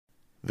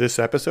This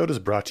episode is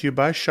brought to you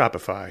by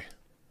Shopify.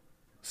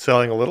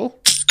 Selling a little?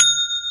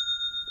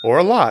 Or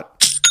a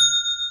lot?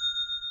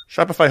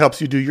 Shopify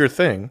helps you do your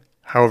thing,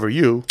 however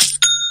you.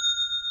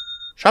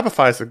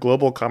 Shopify is the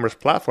global commerce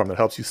platform that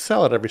helps you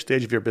sell at every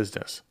stage of your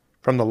business.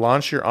 From the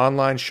launch your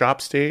online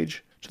shop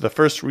stage, to the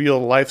first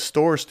real-life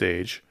store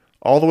stage,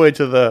 all the way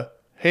to the,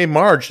 hey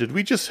Marge, did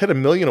we just hit 1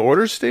 million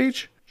orders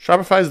stage?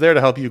 Shopify is there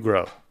to help you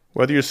grow.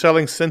 Whether you're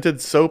selling scented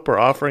soap or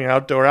offering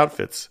outdoor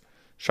outfits,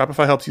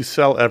 Shopify helps you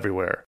sell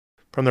everywhere.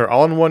 From their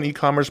all-in-one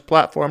e-commerce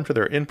platform to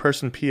their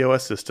in-person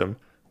POS system,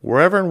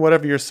 wherever and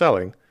whatever you're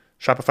selling,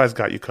 Shopify's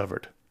got you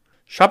covered.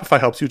 Shopify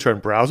helps you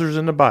turn browsers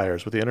into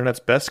buyers with the internet's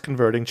best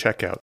converting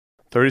checkout,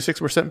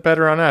 36%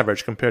 better on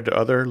average compared to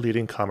other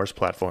leading commerce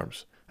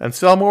platforms. And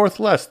sell more with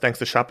less thanks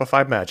to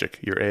Shopify Magic,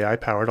 your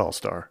AI-powered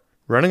all-star.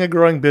 Running a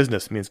growing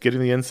business means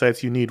getting the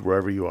insights you need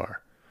wherever you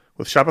are.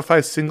 With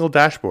Shopify's single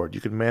dashboard,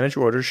 you can manage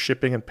orders,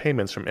 shipping, and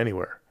payments from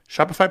anywhere.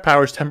 Shopify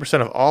powers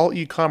 10% of all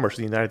e-commerce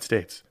in the United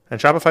States. And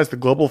Shopify is the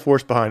global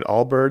force behind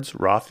Allbirds,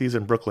 Rothy's,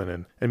 and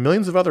Brooklinen, and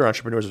millions of other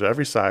entrepreneurs of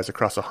every size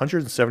across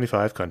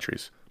 175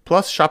 countries.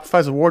 Plus,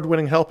 Shopify's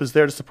award-winning help is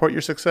there to support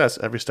your success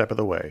every step of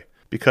the way.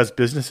 Because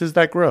businesses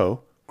that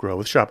grow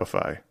with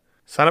Shopify.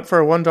 Sign up for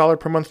a $1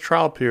 per month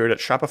trial period at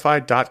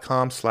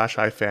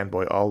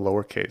shopify.com/ifanboy, all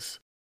lowercase.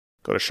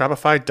 Go to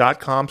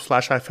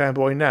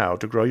shopify.com/ifanboy now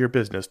to grow your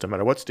business no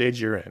matter what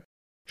stage you're in.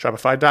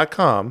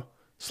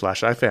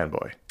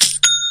 Shopify.com/ifanboy.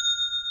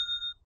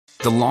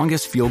 The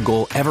longest field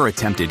goal ever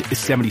attempted is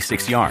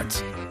 76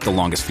 yards. The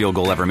longest field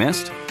goal ever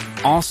missed?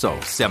 Also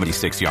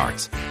 76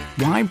 yards.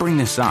 Why bring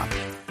this up?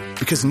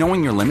 Because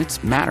knowing your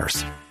limits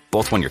matters,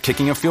 both when you're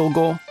kicking a field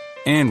goal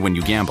and when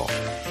you gamble.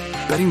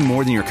 Betting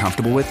more than you're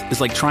comfortable with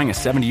is like trying a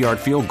 70-yard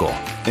field goal.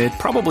 It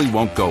probably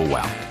won't go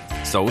well.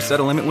 So set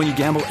a limit when you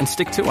gamble and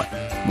stick to it.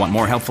 Want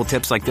more helpful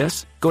tips like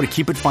this? Go to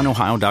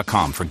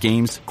keepitfunohio.com for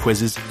games,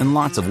 quizzes, and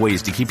lots of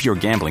ways to keep your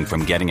gambling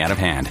from getting out of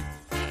hand.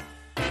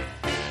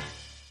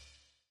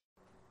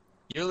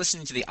 You're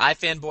listening to the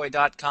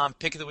ifanboy.com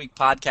Pick of the Week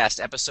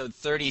podcast, episode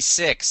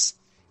 36.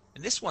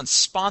 And this one's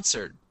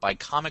sponsored by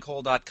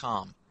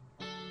comichole.com.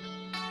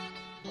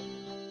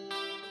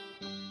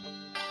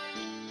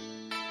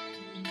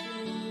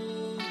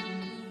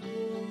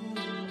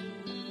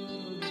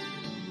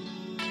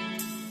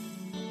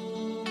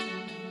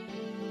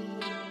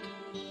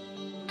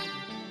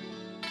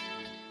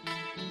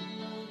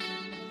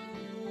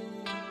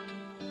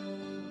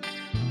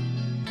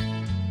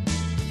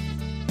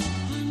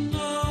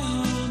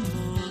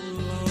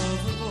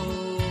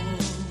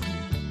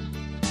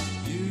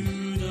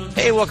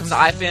 Hey, welcome to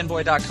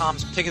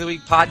ifanboy.com's Pick of the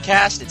Week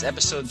podcast. It's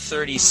episode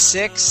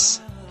 36,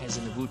 as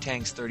in the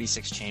Wu-Tang's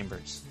 36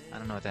 Chambers. I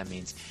don't know what that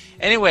means.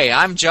 Anyway,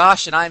 I'm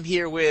Josh, and I'm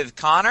here with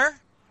Connor.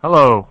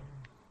 Hello.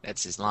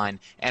 That's his line.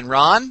 And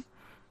Ron.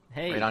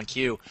 Hey. Right on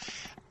cue.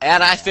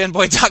 At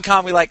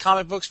ifanboy.com, we like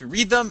comic books. We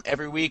read them.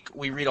 Every week,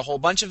 we read a whole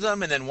bunch of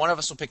them, and then one of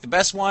us will pick the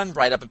best one,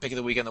 write up a Pick of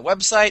the Week on the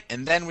website,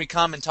 and then we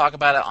come and talk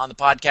about it on the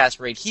podcast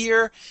right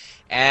here,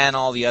 and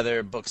all the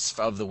other books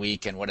of the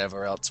week and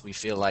whatever else we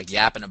feel like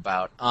yapping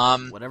about.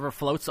 Whatever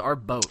floats our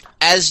boat.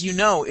 As you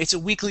know, it's a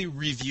weekly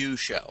review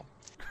show.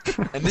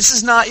 And this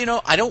is not, we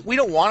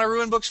don't want to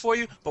ruin books for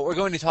you, but we're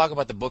going to talk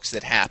about the books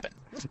that happen.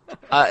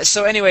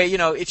 So anyway,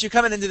 if you're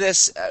coming into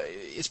this,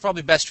 it's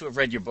probably best to have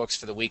read your books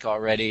for the week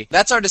already.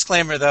 That's our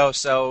disclaimer, though,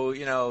 so,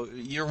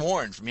 you're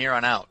warned from here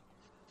on out.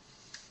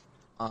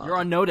 You're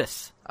on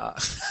notice.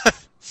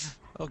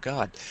 Oh,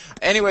 God.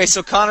 Anyway,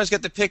 so Connor's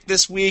got the pick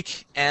this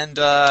week, and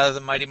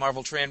the mighty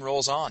Marvel train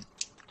rolls on.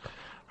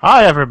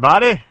 Hi,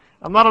 everybody.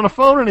 I'm not on the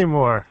phone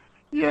anymore.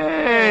 Yay!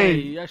 Hey,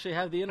 you actually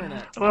have the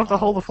internet. I don't have to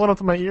hold the phone up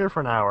to my ear for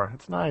an hour.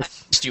 It's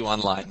nice. I missed you on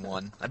line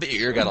one. I bet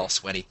your ear got all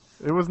sweaty.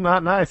 It was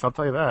not nice, I'll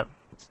tell you that.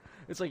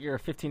 It's like you're a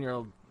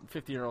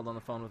 15-year-old on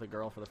the phone with a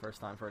girl for the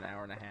first time for an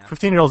hour and a half.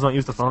 15-year-olds don't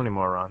use the phone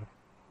anymore, Ron.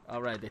 Oh,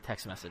 right, they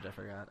text message, I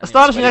forgot.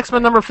 Astonishing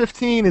X-Men number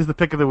 15 is the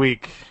pick of the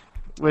week,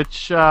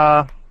 which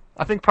I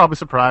think probably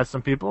surprised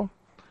some people.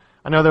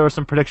 I know there were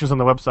some predictions on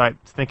the website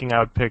thinking I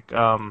would pick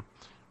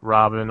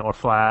Robin or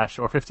Flash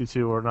or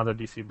 52 or another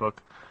DC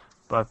book.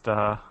 But,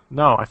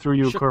 no, I threw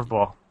you a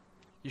curveball.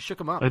 You shook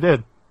him up. I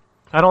did.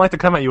 I don't like to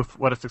come at you with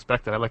what is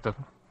expected. I like to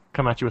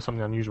come at you with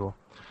something unusual.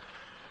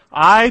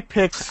 I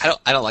picked...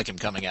 I don't like him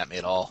coming at me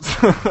at all.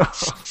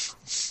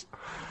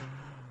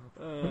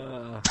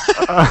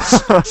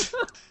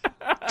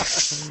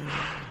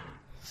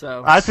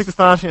 So I picked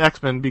Astonishing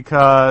X-Men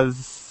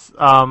because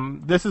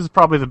this is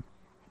probably the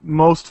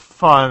most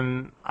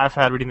fun I've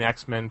had reading the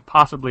X-Men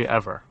possibly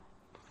ever.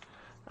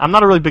 I'm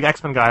not a really big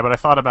X-Men guy, but I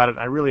thought about it.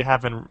 I really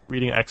have been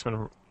reading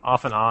X-Men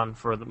off and on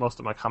for most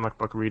of my comic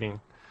book reading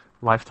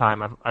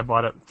lifetime. I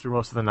bought it through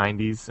most of the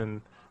 90s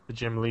and the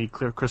Jim Lee,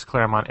 Chris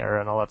Claremont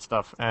era and all that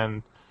stuff.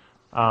 And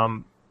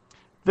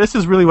this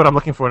is really what I'm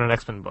looking for in an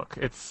X-Men book.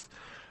 It's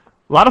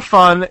a lot of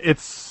fun. It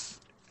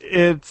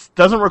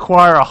doesn't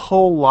require a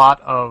whole lot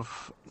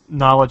of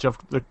knowledge of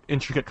the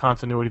intricate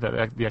continuity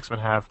that the X-Men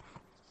have.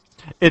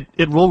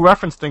 It will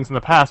reference things in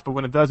the past, but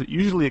when it does, it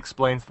usually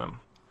explains them.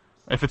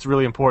 if it's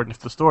really important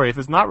to the story. If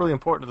it's not really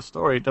important to the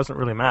story, it doesn't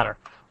really matter.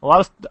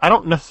 I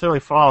don't necessarily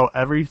follow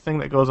everything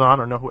that goes on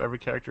or know who every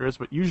character is,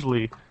 but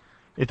usually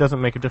it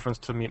doesn't make a difference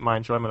to my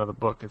enjoyment of the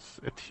book.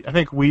 I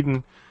think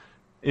Whedon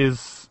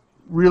is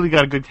really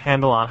got a good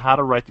handle on how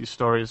to write these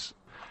stories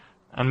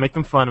and make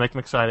them fun, make them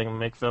exciting, and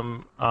make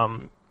them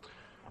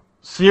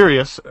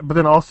serious, but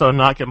then also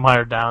not get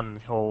mired down in the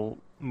whole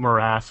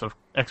morass of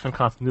X-Men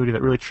continuity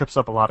that really trips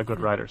up a lot of good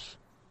writers.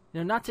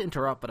 Not to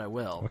interrupt, but I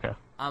will. Okay.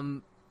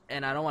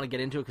 And I don't want to get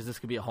into it because this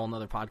could be a whole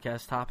nother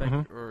podcast topic,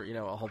 or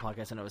a whole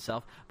podcast in of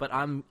itself. But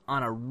I'm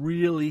on a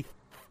really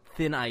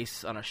thin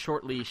ice, on a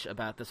short leash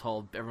about this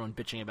whole everyone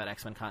bitching about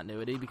X-Men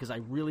continuity, because I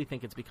really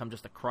think it's become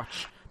just a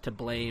crutch to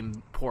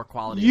blame poor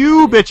quality.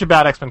 You bitch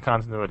about X-Men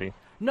continuity.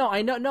 No,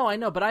 I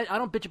know, but I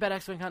don't bitch about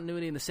X-Men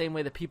continuity in the same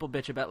way that people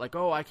bitch about, like,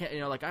 oh, I can't,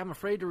 I'm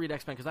afraid to read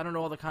X-Men because I don't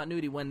know all the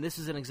continuity, when this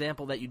is an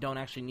example that you don't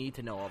actually need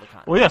to know all the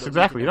continuity. Well, yes,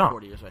 exactly, you don't.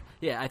 40 years away.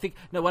 Yeah,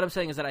 what I'm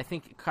saying is that I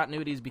think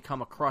continuity has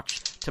become a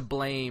crutch to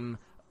blame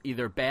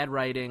either bad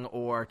writing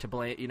or to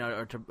blame,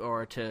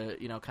 or to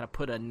kind of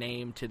put a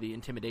name to the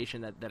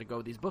intimidation that go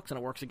with these books, and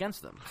it works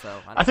against them. So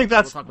I think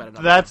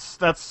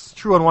that's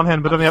true on one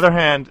hand, but on the other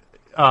hand,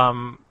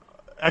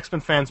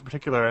 X-Men fans in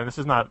particular, and this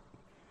is not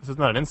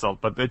an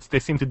insult, but they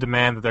seem to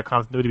demand that their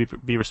continuity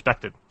be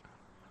respected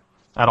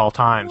at all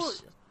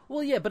times.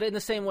 Well, yeah, but in the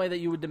same way that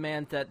you would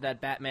demand that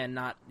Batman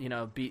not,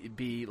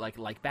 be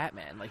like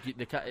Batman, like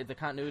the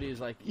continuity is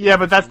like. Yeah,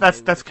 but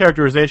that's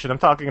characterization. I'm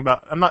talking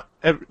about.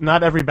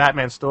 Not every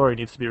Batman story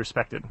needs to be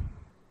respected,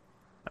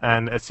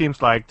 and it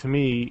seems like to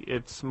me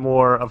it's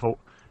more of a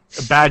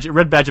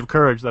red badge of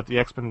courage that the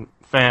X-Men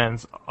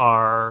fans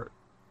are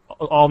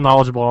all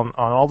knowledgeable on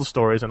all the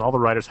stories, and all the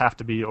writers have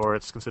to be, or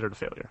it's considered a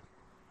failure.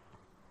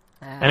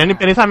 And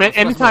anytime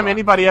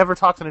anybody ever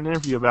talks in an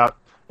interview about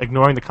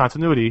ignoring the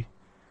continuity,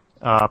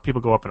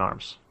 people go up in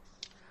arms.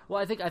 Well,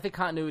 I think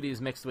continuity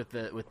is mixed with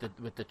the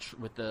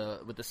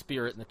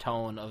spirit and the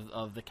tone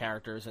of the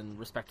characters, and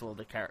respectful of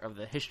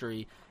the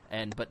history,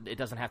 but it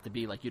doesn't have to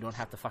be like, you don't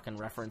have to fucking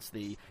reference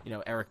the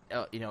Eric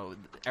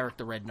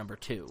the Red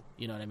 #2.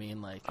 You know what I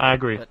mean? Like, I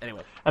agree. But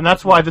anyway, and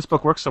that's why this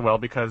book works so well,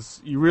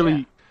 because you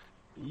really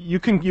you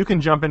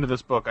can jump into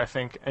this book, I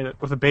think,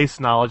 with a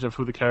base knowledge of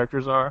who the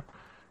characters are,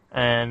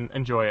 and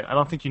enjoy it. I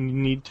don't think you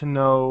need to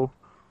know.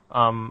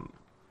 I've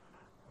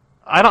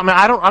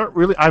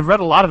read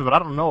a lot of it, but I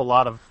don't know a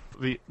lot of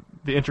the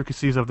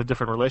intricacies of the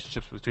different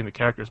relationships between the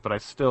characters. But I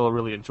still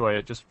really enjoy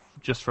it,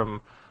 just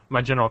from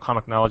my general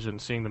comic knowledge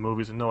and seeing the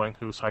movies and knowing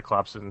who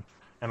Cyclops and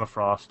Emma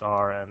Frost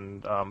are,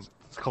 and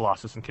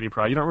Colossus and Kitty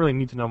Pryde. You don't really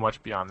need to know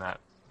much beyond that.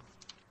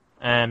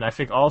 And I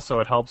think also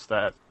it helps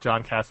that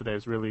John Cassaday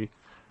is really,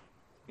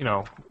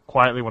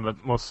 quietly one of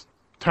the most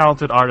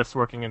talented artists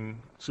working in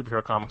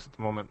superhero comics at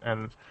the moment,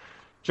 and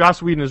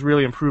Joss Whedon has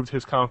really improved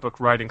his comic book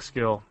writing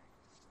skill.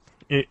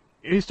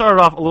 He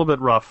started off a little bit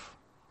rough,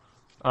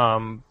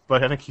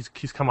 but I think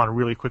he's come on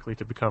really quickly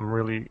to become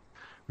really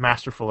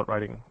masterful at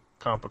writing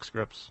comic book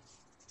scripts.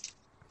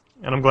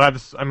 And I'm glad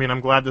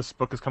this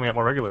book is coming out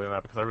more regularly than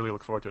that, because I really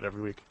look forward to it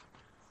every week.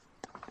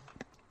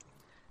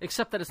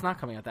 Except that it's not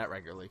coming out that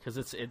regularly, because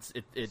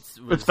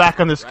it's back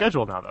on the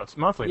schedule now, though. It's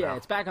monthly now. Yeah,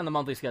 it's back on the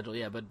monthly schedule.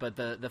 Yeah, but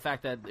the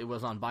fact that it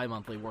was on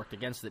bi-monthly worked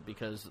against it,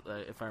 because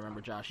if I remember,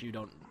 Josh, you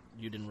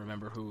didn't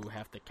remember who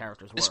half the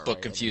characters were. This book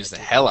right? confused the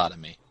hell out of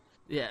me.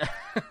 Yeah.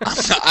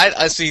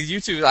 I see you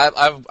two.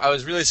 I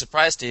was really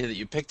surprised to hear that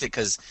you picked it,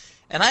 because.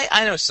 And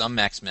I know some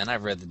X-Men.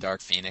 I've read the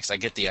Dark Phoenix. I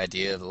get the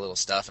idea of the little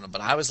stuff,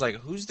 but I was like,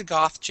 "Who's the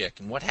goth chick,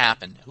 and what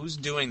happened? Who's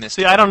doing this?"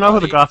 See, I don't know who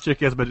the goth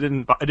chick is, but it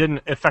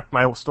didn't affect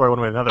my story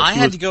one way or another. I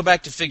had to go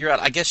back to figure out.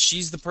 I guess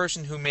she's the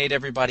person who made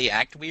everybody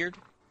act weird,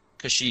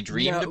 because she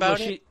dreamed about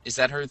it. Is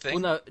that her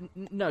thing? Well,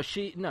 no,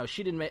 she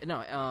didn't make.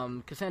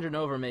 No, Cassandra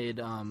Nova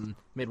made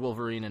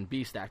Wolverine and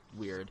Beast act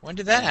weird. When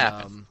did that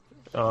happen?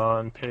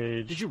 On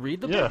page. Did you read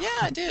the book? Yeah,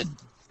 I did.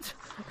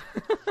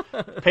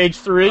 Page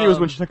 3 was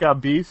when she took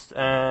out Beast,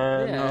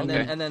 and,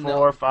 and then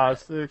 4, 5,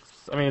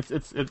 6. I mean,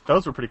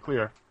 those were pretty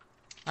clear.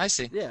 I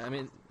see. Yeah, I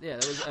mean, yeah.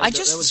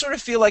 Sort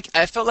of feel like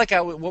I felt like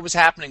what was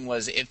happening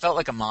was it felt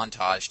like a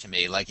montage to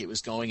me. Like it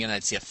was going in,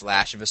 I'd see a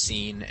flash of a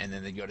scene, and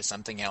then they'd go to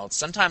something else.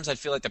 Sometimes I'd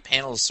feel like the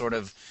panels sort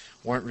of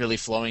weren't really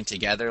flowing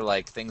together.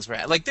 Like things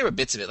were like there were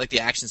bits of it, like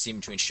the action scene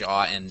between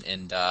Shaw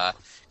and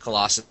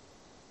Colossus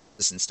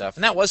and stuff,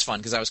 and that was fun,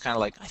 because I was kind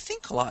of like, I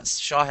think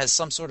Shaw has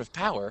some sort of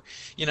power,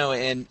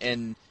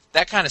 and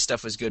that kind of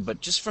stuff was good. But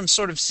just from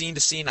sort of scene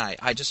to scene,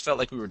 I just felt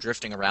like we were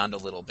drifting around a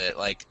little bit.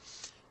 Like,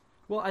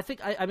 well, I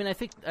think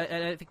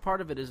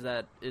part of it is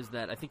that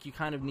I think you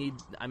kind of need.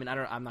 I mean, I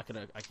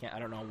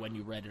don't know when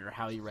you read it or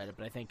how you read it,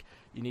 but I think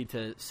you need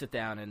to sit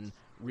down and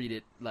read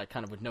it like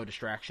kind of with no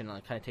distraction and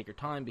like kind of take your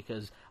time,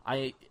 because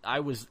I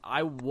was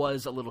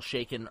a little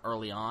shaken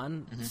early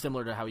on,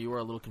 similar to how you were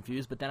a little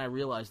confused, but then I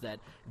realized that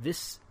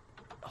this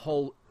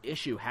whole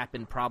issue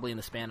happened probably in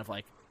the span of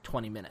like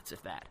 20 minutes,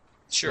 if that.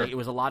 Sure. Like, it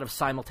was a lot of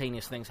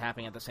simultaneous things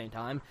happening at the same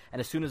time, and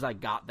as soon as I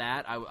got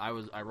that,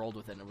 I rolled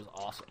with it, and it was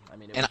awesome. I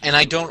mean,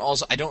 I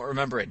don't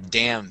remember a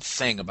damn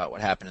thing about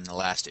what happened in the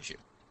last issue.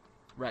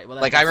 Right.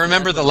 Well, Like, I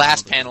remember the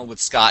last panel with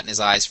Scott and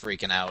his eyes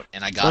freaking out,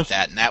 and I got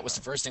that, and that was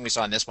the first thing we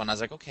saw in this one. I was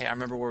like, okay, I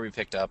remember where we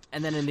picked up.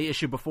 And then in the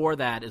issue before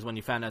that is when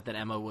you found out that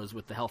Emma was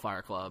with the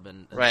Hellfire Club.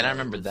 And right, I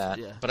remembered that.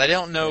 Yeah. But I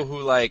don't know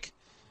who, like,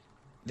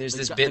 there's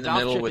this bit in the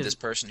middle with is... this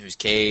person who's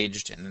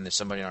caged, and then there's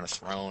somebody on a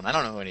throne. I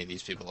don't know who any of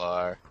these people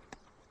are.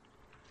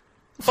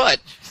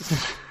 But,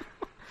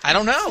 I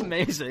don't know. It's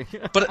amazing.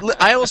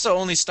 But I also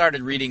only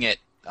started reading it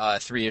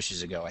 3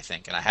 issues ago, I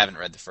think, and I haven't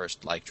read the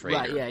first trade.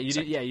 Right, yeah, you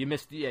did, yeah, you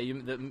missed,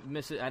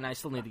 miss it, and I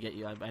still need to get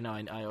you. I know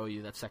I owe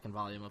you that second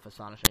volume of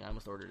Astonishing. I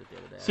almost ordered it the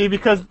other day. See,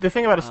 because the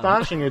thing about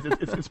Astonishing is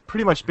it's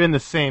pretty much been the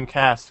same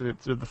cast through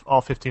all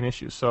 15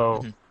 issues.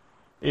 So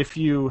if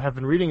you have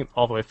been reading it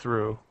all the way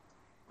through,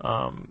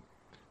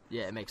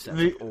 yeah, it makes sense.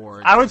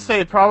 I would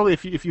say probably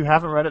if you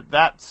haven't read it,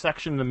 that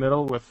section in the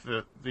middle with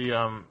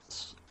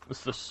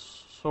the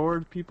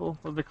sword people,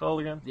 what are they called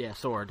again? Yeah,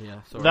 sword.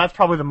 That's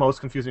probably the most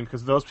confusing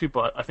because those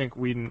people I think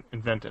Whedon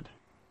invented.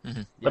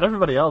 But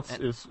everybody else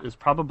is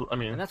probably, I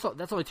mean, and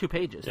that's only 2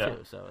 pages too.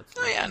 So it's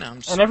no.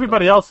 And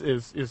everybody else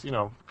is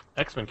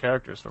X-Men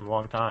characters from a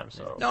long time.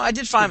 So no, I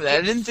did fine with that.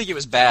 I didn't think it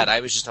was bad.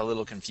 I was just a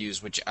little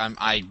confused, which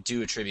I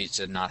do attribute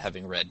to not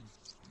having read,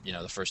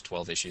 the first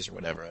 12 issues or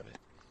whatever of it.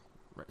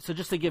 Right. So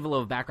just to give a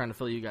little background to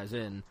fill you guys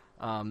in.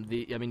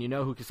 you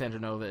know who Cassandra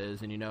Nova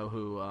is, and you know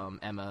who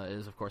Emma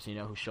is, of course, and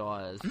you know who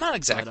Shaw is. I'm not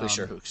exactly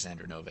sure who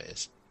Cassandra Nova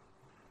is.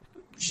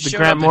 The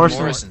Grant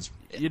Morrison.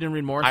 You didn't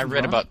read Morrison? I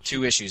read about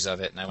 2 issues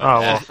of it, and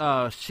I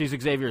went, she's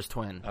Xavier's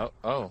twin.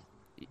 Oh.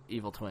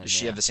 Evil twin. Does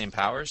she have the same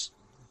powers?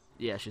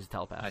 Yeah, she's a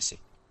telepath. I see.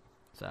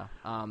 So,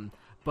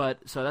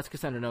 so that's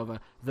Cassandra Nova.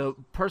 The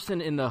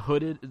person in the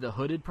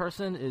hooded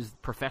person is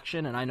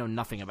Perfection, and I know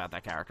nothing about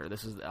that character.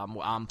 This is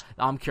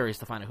I'm curious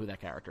to find out who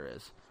that character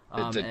is.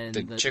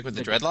 The chick with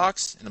the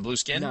dreadlocks and the blue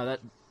skin?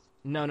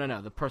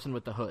 No, the person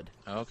with the hood.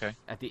 Oh, okay.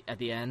 At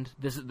the end,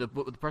 this is the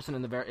person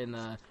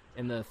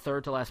in the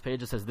third to last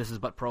page that says this is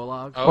but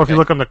prologue. Oh, okay. Or if you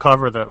look on the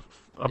cover, the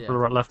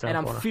upper left hand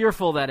corner. And I'm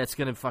fearful that it's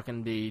gonna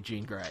fucking be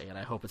Jean Grey, and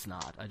I hope it's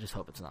not. I just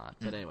hope it's not.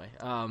 But anyway,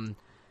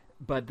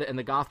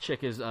 the goth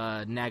chick is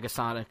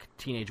Nagasonic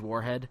Teenage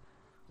Warhead,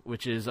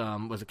 which is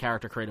was a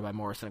character created by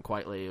Morrison and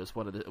Quitely. It was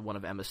one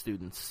of Emma's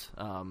students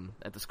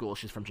at the school.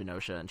 She's from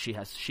Genosha, and she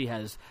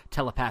has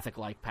telepathic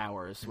like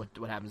powers.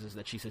 What happens is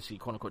that she says she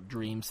quote unquote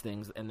dreams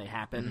things and they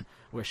happen,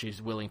 where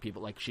she's willing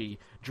people, like she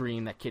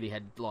dreamed that Kitty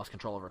had lost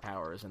control of her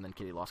powers, and then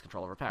Kitty lost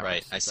control of her powers.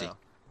 Right, I see.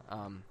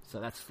 So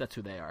that's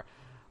who they are.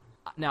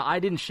 Now, I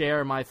didn't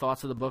share my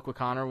thoughts of the book with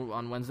Connor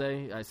on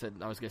Wednesday. I said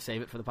I was going to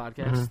save it for the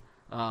podcast,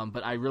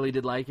 but I really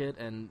did like it,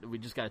 and we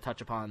just got to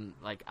touch upon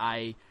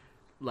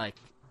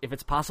if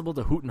it's possible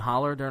to hoot and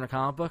holler during a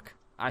comic book,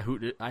 I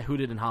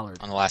hooted and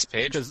hollered. On the last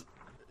page?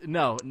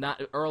 No,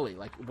 not early.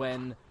 Like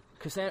when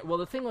Cassandra. Well,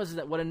 the thing was is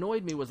that what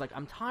annoyed me was like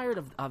I'm tired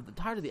of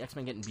the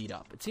X-Men getting beat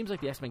up. It seems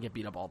like the X-Men get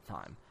beat up all the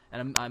time,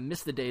 and I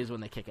miss the days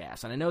when they kick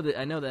ass. And I know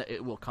that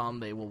it will come,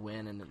 they will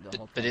win, and the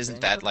whole. But isn't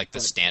that like the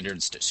standard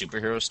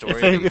superhero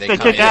story? If they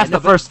kick ass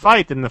the first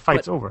fight, then the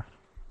fight's over.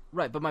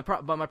 Right, but my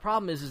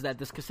problem is that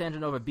this Cassandra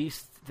Nova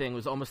Beast thing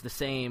was almost the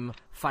same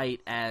fight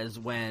as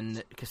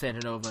when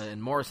Cassandra Nova in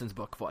Morrison's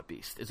book fought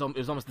Beast. It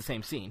was almost the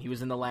same scene. He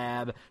was in the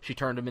lab. She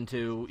turned him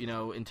into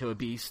a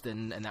beast,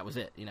 and that was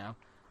it.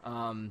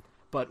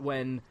 But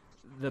when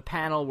the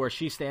panel where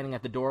she's standing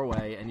at the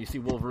doorway and you see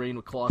Wolverine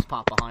with claws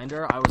pop behind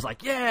her, I was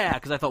like, yeah,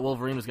 because I thought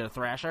Wolverine was going to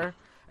thrash her.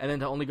 And then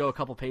to only go a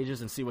couple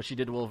pages and see what she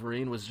did to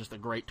Wolverine was just a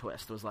great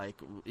twist. It was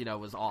like, it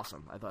was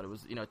awesome. I thought it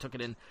was, took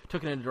it in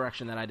a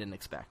direction that I didn't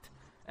expect.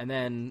 And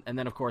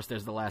then of course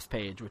there's the last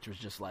page, which was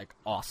just like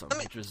awesome.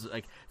 Which was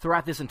like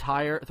throughout this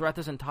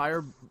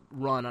entire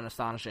run on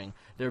Astonishing,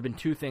 there have been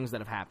 2 things that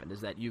have happened.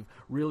 Is that you've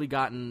really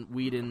gotten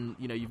Whedon,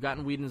 you've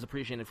gotten Whedon's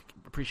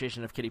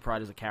appreciation of Kitty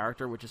Pryde as a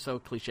character, which is so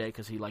cliche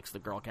because he likes the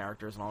girl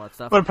characters and all that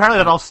stuff. But apparently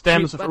that all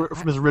stems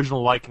from his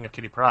original liking of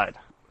Kitty Pryde.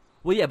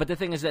 Well, yeah, but the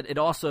thing is that it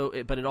also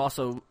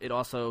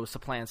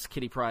supplants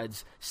Kitty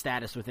Pryde's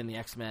status within the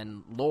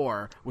X-Men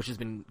lore, which has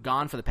been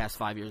gone for the past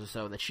 5 years or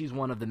so. That she is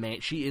one of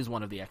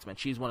the X-Men.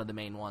 She's one of the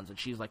main ones, and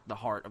she's like the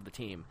heart of the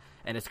team.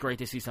 And it's great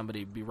to see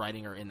somebody be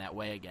writing her in that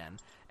way again.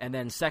 And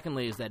then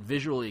secondly is that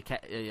visually,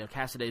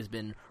 Cassaday has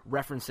been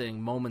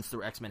referencing moments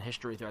through X-Men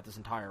history throughout this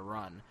entire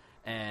run.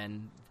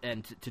 And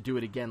to do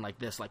it again like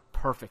this, like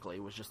perfectly,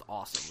 was just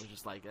awesome. It was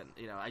just like,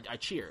 I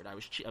cheered. I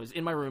was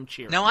in my room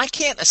cheering. Now I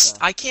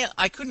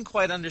couldn't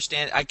quite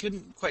understand. I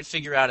couldn't quite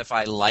figure out if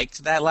I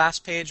liked that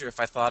last page or if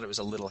I thought it was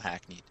a little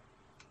hackneyed.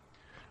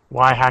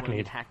 Why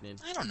hackneyed?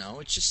 I don't know.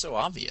 It's just so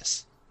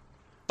obvious.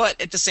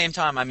 But at the same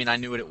time, I mean, I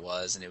knew what it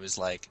was, and it was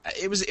like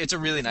it's a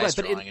really nice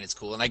drawing, and it's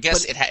cool. And I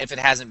guess if it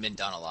hasn't been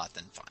done a lot,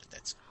 then fine.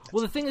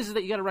 Well, the thing is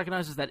that you got to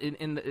recognize is that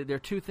there are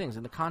 2 things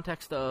in the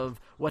context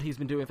of what he's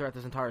been doing throughout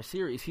this entire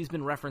series. He's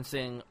been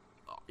referencing,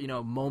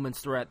 moments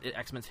throughout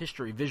X-Men's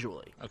history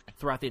visually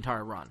throughout the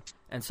entire run.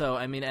 And so,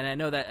 I mean, and I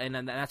know that,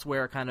 and that's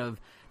where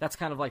that's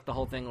kind of like the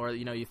whole thing where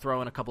you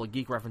throw in a couple of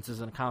geek references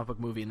in a comic book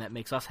movie, and that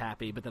makes us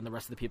happy, but then the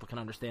rest of the people can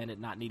understand it,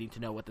 not needing to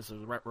know what this is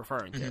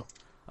referring to.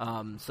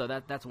 So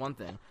that's one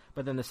thing.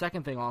 But then the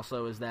second thing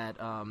also is that.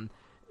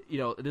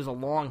 there's a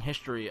long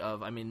history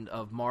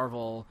of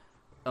Marvel,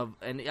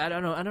 and I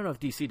don't know if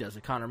DC does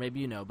it, Connor, maybe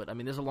you know, but I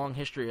mean, there's a long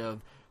history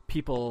of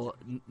people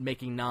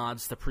making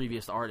nods to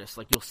previous artists.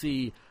 Like you'll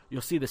see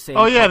the same.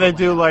 Oh yeah, they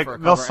do. Like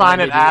they'll sign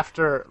it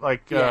after,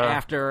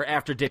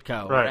 after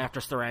Ditko or right.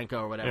 after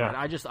Steranko or whatever. Yeah. And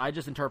I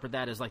just interpret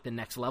that as like the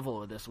next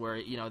level of this,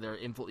 where they're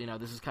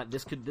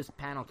this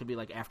panel could be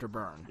like after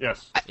Byrne.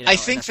 Yes, I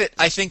think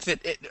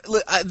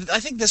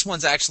this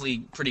one's actually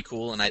pretty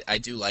cool, and I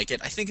do like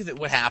it. I think that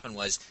what happened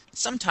was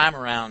sometime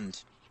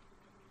around,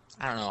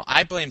 I don't know,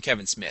 I blame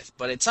Kevin Smith,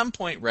 but at some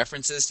point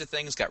references to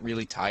things got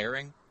really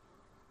tiring.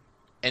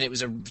 And it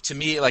was to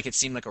me, like, it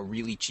seemed like a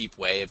really cheap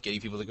way of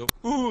getting people to go,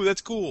 ooh,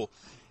 that's cool.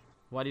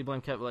 Why do you blame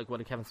Kevin? Like, what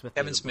did Kevin Smith do?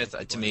 Kevin Smith,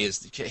 to me,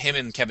 is him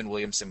and Kevin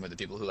Williamson were the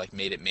people who like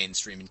made it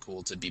mainstream and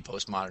cool to be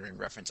postmodern and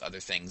reference other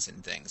things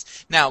and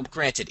things. Now,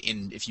 granted,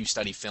 if you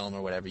study film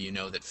or whatever, you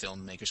know that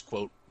filmmakers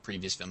quote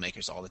previous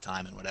filmmakers all the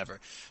time and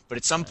whatever. But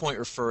at some point,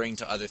 referring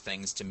to other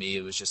things, to me,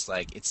 it was just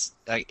like it's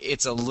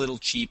a little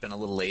cheap and a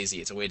little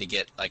lazy. It's a way to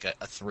get like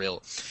a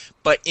thrill.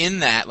 But in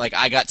that, like,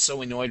 I got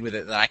so annoyed with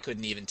it that I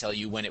couldn't even tell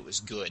you when it was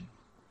good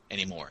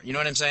anymore. You know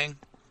what I'm saying?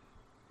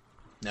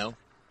 No?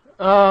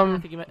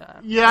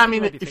 Yeah, I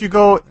mean, if you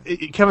go...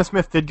 Kevin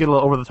Smith did get a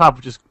little over the top,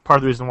 which is part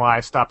of the reason why I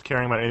stopped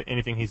caring about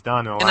anything he's done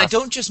in the last And I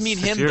don't just mean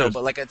him, years. though,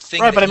 but like a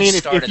thing right, that but I mean, he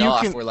started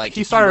off can, where like...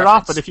 He started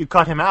off, but if you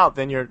cut him out,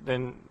 then you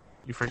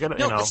forget it,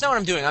 No, that's not what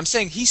I'm doing. I'm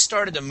saying he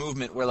started a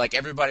movement where like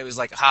everybody was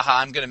like, haha,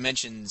 I'm going to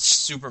mention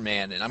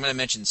Superman and I'm going to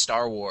mention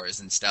Star Wars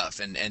and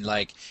stuff. And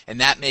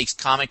that makes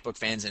comic book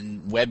fans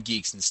and web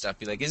geeks and stuff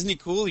be like, isn't he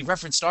cool? He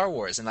referenced Star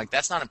Wars. And like,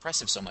 that's not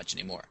impressive so much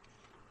anymore.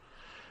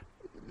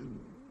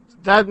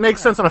 That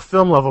makes sense on a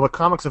film level, but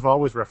comics have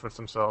always referenced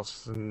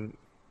themselves, and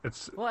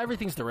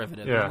everything's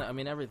derivative. Yeah. I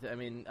mean, everything. I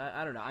mean,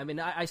 I don't know. I mean,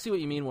 I see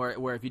what you mean.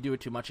 Where if you do it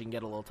too much, you can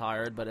get a little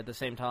tired. But at the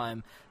same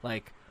time,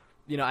 like,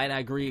 and I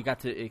agree, it got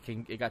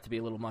to be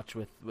a little much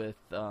with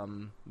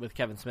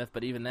Kevin Smith.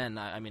 But even then,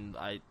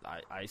 I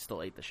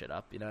still ate the shit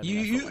up. You know,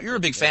 you're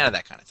a big fan of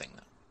that kind of thing,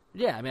 though.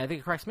 Yeah, I mean, I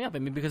think it cracks me up. I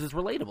mean, because it's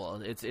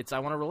relatable. I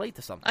want to relate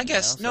to something. I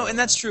guess and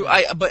that's true.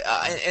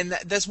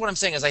 That's what I'm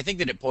saying is I think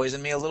that it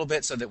poisoned me a little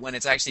bit, so that when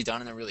it's actually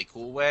done in a really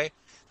cool way,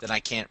 that I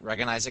can't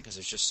recognize it because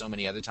there's just so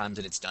many other times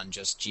that it's done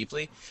just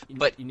cheaply.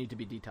 But you need to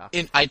be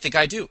detoxed. I think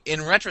I do.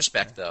 In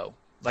retrospect, though,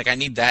 like I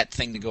need that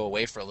thing to go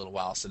away for a little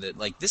while, so that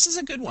like this is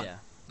a good one. Yeah.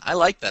 I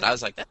like that. I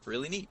was like, that's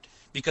really neat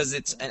because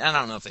and I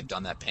don't know if they've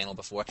done that panel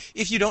before.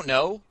 If you don't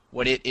know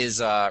what it is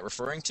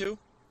referring to,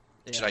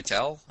 should I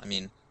tell? I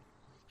mean.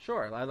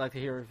 Sure, I'd like to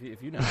hear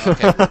if you know.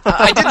 Okay.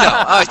 I did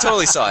know. I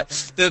totally saw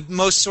it. The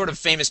most sort of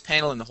famous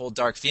panel in the whole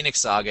Dark Phoenix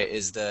saga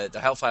is the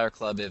Hellfire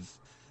Club have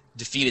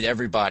defeated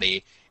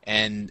everybody,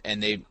 and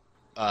they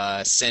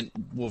sent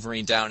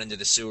Wolverine down into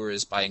the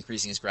sewers by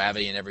increasing his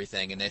gravity and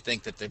everything, and they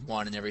think that they've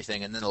won and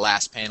everything. And then the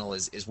last panel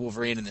is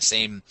Wolverine in the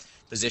same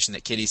position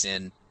that Kitty's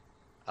in.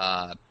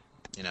 Now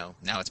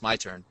it's my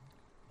turn.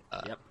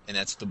 Yep. And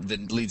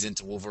that leads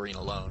into Wolverine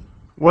alone.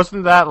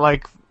 Wasn't that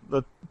like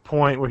the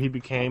point where he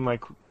became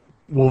like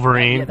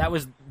Wolverine? Yeah, that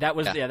was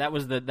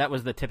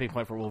the tipping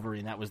point for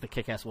Wolverine. That was the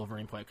kick-ass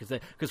Wolverine point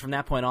because from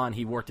that point on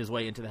he worked his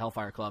way into the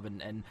Hellfire Club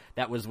and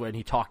that was when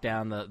he talked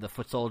down the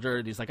foot soldier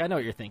and he's like, I know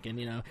what you're thinking,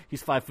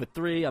 he's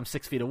 5'3", I'm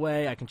 6 feet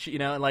away, I can shoot,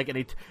 and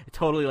he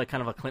totally like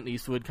kind of a Clint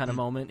Eastwood kind of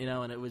moment,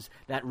 and it was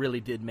that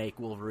really did make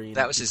Wolverine.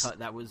 That was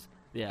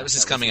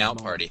his coming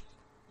out party.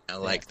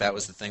 That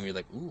was the thing where you're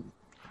like, ooh.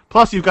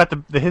 Plus, you've got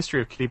the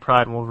history of Kitty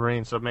Pryde and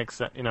Wolverine, so it makes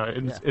sense.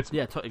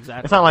 Exactly.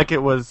 It's not like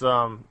it was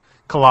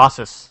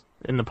Colossus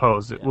in the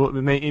pose. It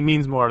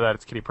means more that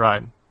it's Kitty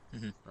Pryde.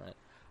 Mm-hmm. Right.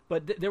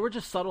 But there were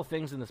just subtle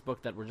things in this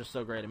book that were just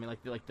so great. I mean,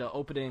 like the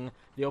opening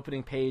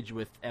page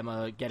with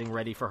Emma getting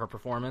ready for her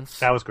performance.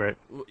 That was great.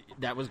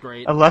 That was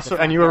great.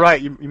 And you were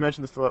right. You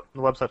mentioned this on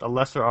the website. A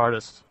lesser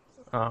artist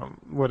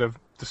would have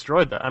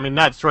destroyed that. I mean,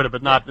 not destroyed it,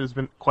 but not has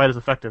been quite as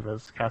effective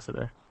as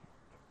Cassidy.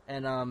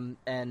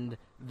 And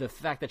the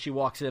fact that she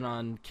walks in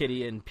on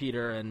Kitty and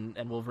Peter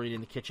and Wolverine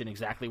in the kitchen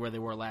exactly where they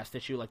were last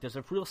issue, like there's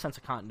a real sense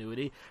of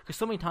continuity. Because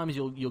so many times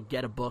you'll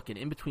get a book and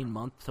in between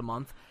month to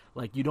month,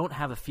 like you don't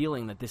have a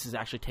feeling that this is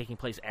actually taking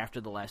place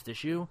after the last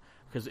issue.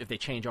 Because if they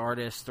change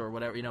artists or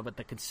whatever, but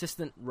the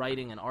consistent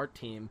writing and art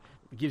team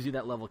gives you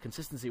that level of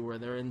consistency where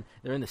they're in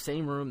the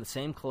same room, the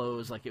same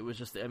clothes. Like it was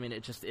just, I mean,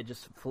 it just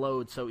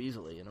flowed so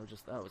easily, and it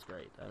was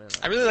great.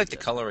 I really like the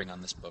coloring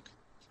on this book.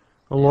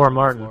 Laura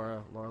Martin.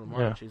 Laura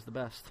Martin, she's the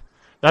best.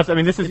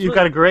 You've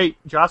got a great.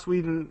 Joss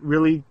Whedon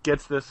really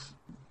gets this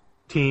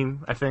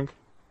team. I think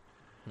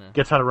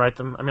gets how to write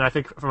them. I mean, I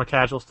think from a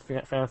casual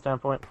fan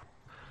standpoint,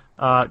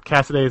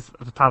 Cassidy is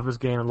at the top of his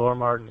game, and Laura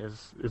Martin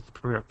is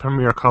the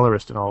premier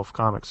colorist in all of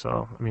comics.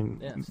 So I mean,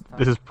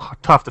 this is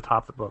tough to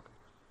top the book.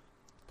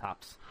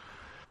 Tops.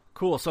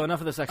 Cool. So enough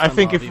of this. I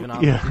think even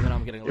I'm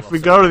getting a little if we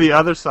go to the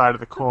other side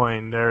of the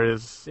coin, there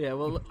is. Yeah.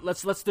 Well,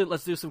 let's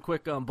do some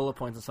quick bullet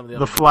points on some of the.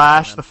 The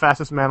Flash, the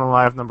fastest man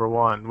alive,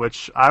 #1,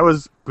 which I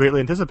was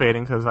greatly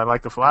anticipating because I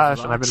like the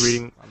Flash, and I've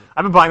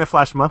been buying the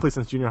Flash monthly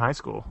since junior high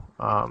school.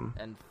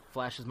 And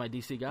Flash is my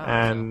DC guy.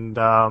 And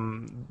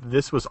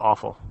this was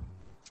awful.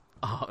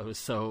 Oh, it was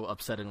so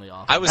upsettingly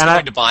awful. I was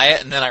going to buy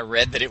it, and then I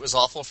read that it was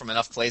awful from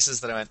enough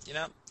places that I went,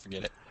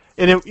 forget it.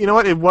 And you know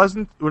what? It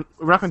wasn't. We're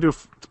not going to do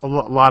a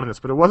lot of this,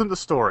 but it wasn't the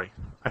story.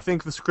 I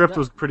think the script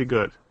was pretty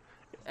good.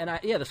 And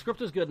the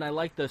script was good, and I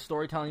liked the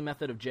storytelling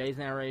method of Jay's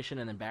narration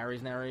and then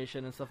Barry's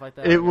narration and stuff like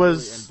that. It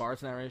was and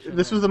Bart's narration.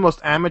 This was the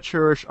most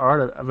amateurish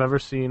art I've ever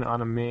seen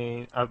on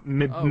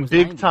a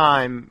big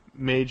time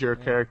major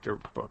character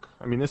book.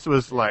 I mean, this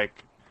was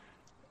like,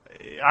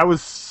 I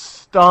was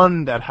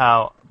stunned at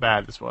how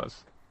bad this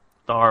was,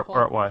 the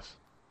art wise.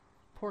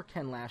 Poor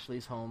Ken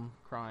Lashley's home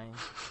crying.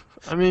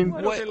 I mean,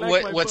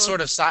 what sort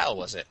of style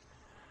was it?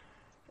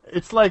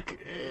 It's like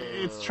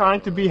it's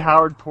trying to be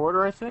Howard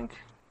Porter, I think.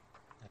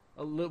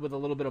 With a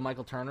little bit of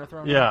Michael Turner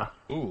thrown in? Yeah.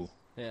 Ooh.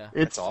 Yeah.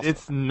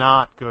 It's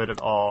not good at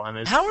all.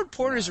 And Howard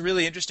Porter's a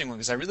really interesting one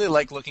because I really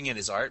like looking at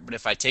his art, but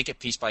if I take it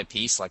piece by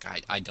piece, like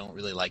I don't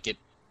really like it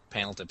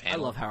panel to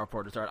panel. I love Howard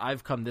Porter's art.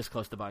 I've come this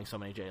close to buying so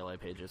many JLA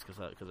pages because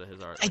of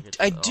his art.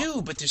 I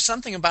do, but there's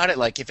something about it.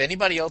 Like if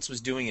anybody else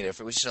was doing it, if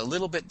it was just a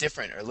little bit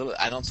different or a little,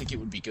 I don't think it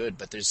would be good.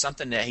 But there's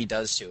something that he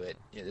does to it.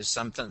 There's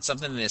something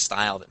in his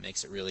style that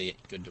makes it really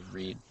good to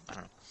read. I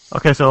don't know.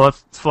 Okay, so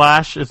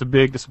Flash is a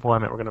big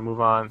disappointment. We're gonna move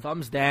on.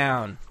 Thumbs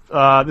down.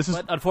 This is.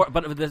 But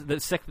the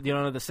sick. You don't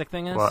know what the sick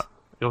thing is? What?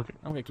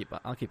 I'll keep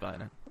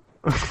buying it.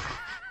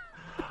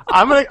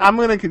 I'm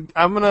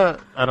gonna.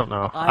 I don't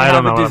know. I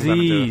don't have know a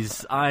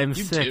disease. I'm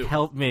sick. too.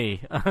 Help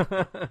me.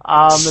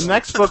 The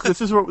next book.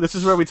 This is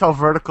where we tell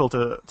Vertical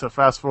to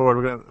fast forward.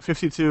 We're gonna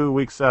 52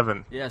 week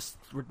 7. Yes.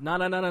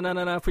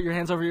 No. Put your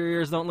hands over your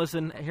ears. Don't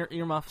listen.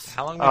 Earmuffs.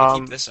 How long are we gonna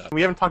keep this up?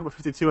 We haven't talked about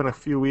 52 in a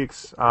few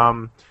weeks.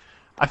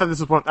 I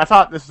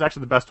thought this is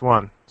actually the best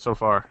one so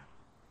far.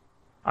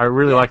 I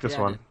really like this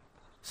one.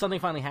 Something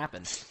finally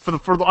happened.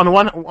 For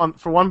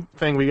one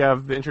thing, we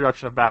have the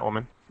introduction of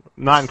Batwoman,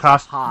 not in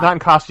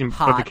costume,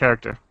 but the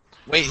character.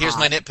 Wait, here's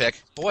my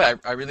nitpick. Boy,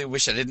 I really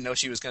wish I didn't know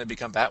she was going to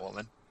become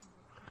Batwoman.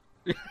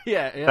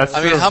 Yeah. That's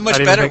I mean, true. how much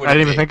better would it be? I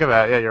didn't even think of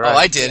that. Yeah, you're right. Oh,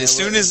 I did. As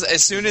soon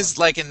as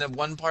like in the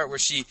one part where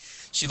she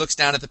looks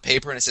down at the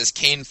paper and it says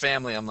Kane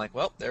family, I'm like,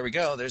 well, there we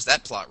go. There's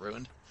that plot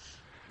ruined.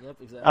 Yep,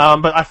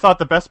 exactly. But I thought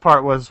the best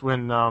part was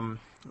when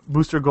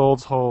Booster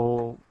Gold's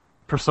whole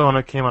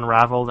persona came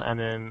unraveled, and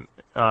then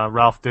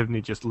Ralph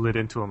Dibny just lit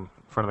into him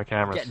in front of the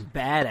cameras. Getting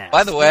badass.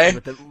 By the way,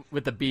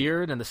 with the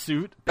beard and the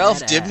suit,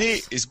 Ralph badass.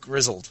 Dibny is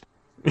grizzled.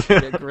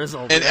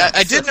 Grizzled. And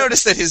I did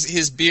notice that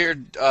his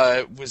beard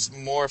was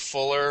more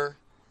fuller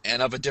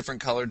and of a different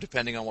color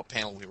depending on what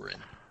panel we were in.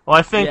 Well,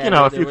 I think if you can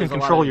was a lot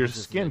control of your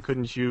inconsistency. skin,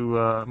 couldn't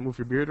you move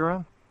your beard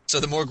around? So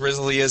the more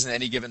grizzly he is in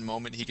any given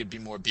moment, he could be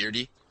more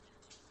beardy.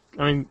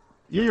 I mean,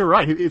 yeah, you're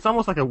right. It's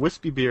almost like a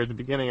wispy beard at the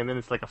beginning, and then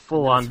it's like a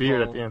full-on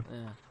beard at the end. Yeah.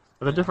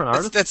 Are they different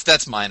artists?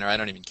 That's minor. I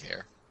don't even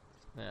care.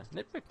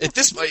 Yeah. At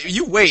this point,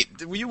 you wait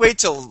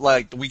till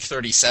like week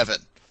 37.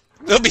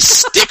 There'll be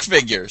stick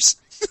figures.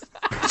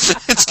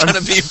 It's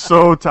gonna be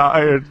so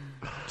tired.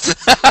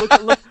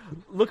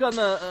 Look on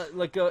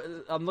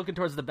the I'm looking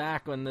towards the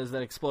back when there's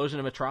that explosion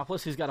in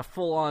Metropolis. He's got a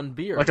full-on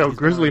beard, like a He's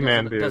Grizzly on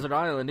Man beard. Desert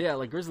Island, yeah,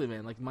 like Grizzly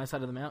Man, like my side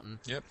of the mountain.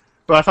 Yep.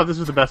 But I thought this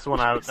was the best one.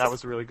 That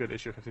was a really good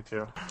issue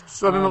 52.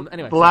 So then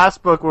Anyway, the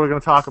last book we're going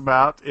to talk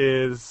about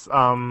is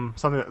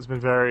something that's been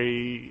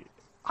very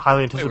highly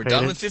Wait, anticipated. we're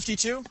done with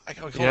 52? Hold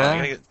on,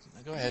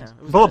 go ahead.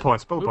 Yeah, Bullet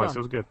points. Move It on.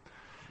 was good.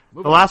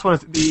 Move The on. last one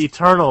is The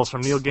Eternals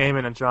from Neil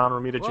Gaiman and John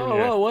Romita Jr.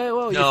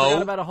 Whoa! You No.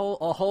 forgot about a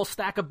whole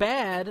stack of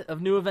bad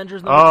of New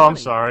Avengers. Oh, number 20. I'm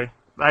sorry.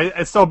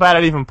 It's so bad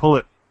I didn't even pull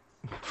it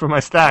from my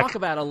stack. Talk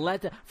about a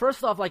letdown.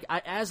 First off, like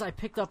as I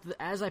picked up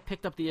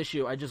the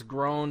issue, I just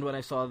groaned when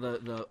I saw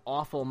the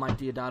awful Mike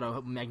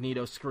Deodato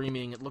Magneto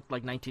screaming. It looked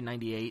like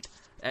 1998.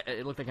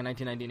 It looked like a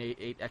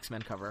 1998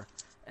 X-Men cover,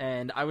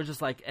 and I was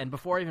just like, and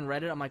before I even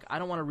read it, I'm like, I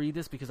don't want to read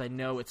this because I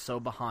know it's so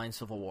behind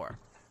Civil War.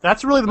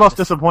 That's really the most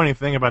disappointing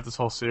thing about this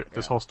whole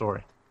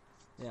story.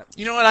 Yeah.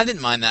 You know what? I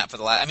didn't mind that for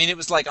the last. I mean, it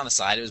was like on the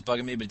side. It was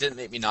bugging me, but it didn't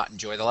make me not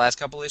enjoy the last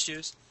couple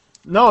issues.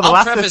 No, the I'll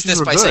last preface issues this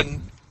were by good.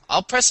 saying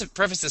I'll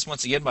preface this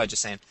once again by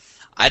just saying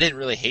I didn't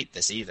really hate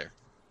this either.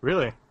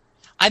 Really?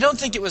 I don't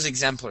think it was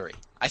exemplary.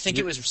 I think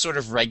it was sort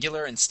of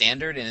regular and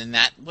standard, and in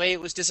that way it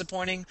was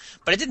disappointing.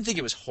 But I didn't think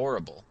it was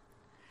horrible.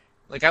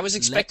 Like I was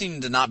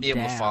expecting to not be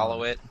able to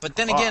follow it, but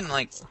then again,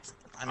 like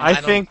I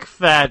think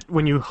that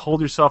when you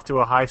hold yourself to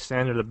a high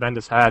standard that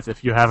Bendis has,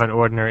 if you have an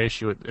ordinary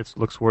issue, it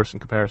looks worse in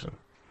comparison.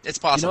 it's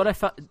possible. You know what I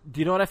felt? Do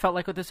you know what I felt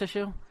like with this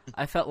issue?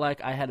 I felt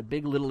like I had a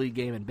big Little League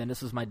game, and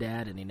Bendis was my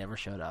dad, and he never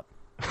showed up.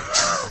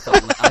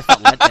 I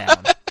felt let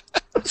down.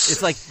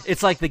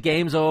 It's like the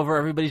game's over,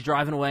 everybody's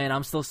driving away, and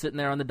I'm still sitting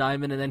there on the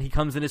diamond, and then he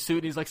comes in his suit,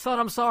 and he's like, "Son,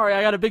 I'm sorry,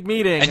 I got a big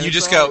meeting." And you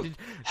just go,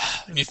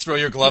 and you throw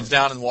your glove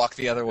down and walk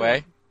the other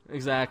way.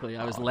 Exactly,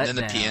 I was let And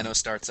then the down. piano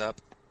starts up.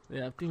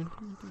 Yeah.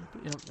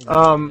 Exactly.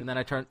 Um, and then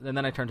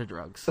I turned to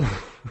drugs.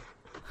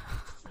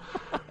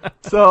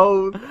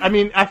 So, I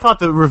mean, I thought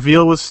the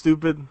reveal was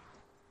stupid.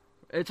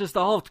 It's just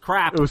the whole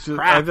crap. It was just-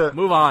 crap.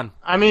 Move on.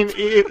 I mean,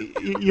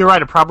 you're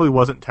right. It probably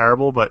wasn't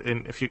terrible, but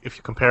if you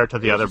compare it to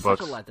the It other was just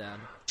books, such a letdown.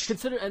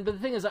 But the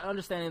thing is,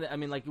 understanding that, I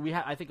mean, like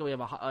I think we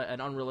have an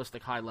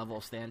unrealistic high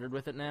level standard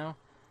with it now.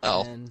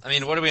 Oh, And I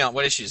mean, what are we on?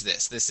 What issue is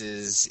this? This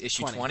is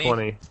issue 20?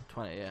 20.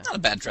 20, yeah. Not a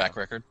bad track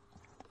record.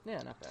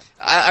 Yeah, not bad.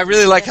 I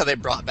really like how they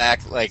brought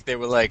back, like, they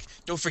were like,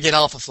 don't forget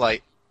Alpha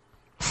Flight.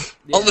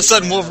 Yeah, All of a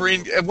sudden, yeah.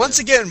 Wolverine... Once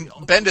again,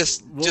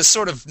 Bendis just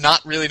sort of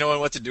not really knowing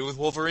what to do with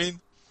Wolverine.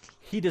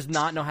 He does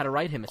not know how to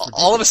write him. It's All of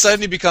a ridiculous.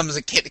 sudden, he becomes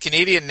a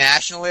Canadian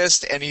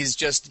nationalist, and he's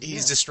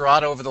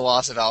distraught over the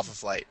loss of Alpha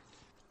Flight.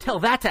 Tell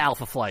that to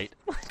Alpha Flight.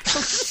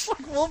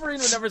 Like,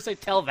 Wolverine would never say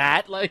 "tell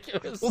that." Like,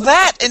 it was. Well,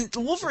 that, and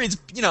Wolverine's,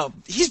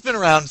 he's been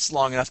around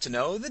long enough to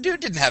know the dude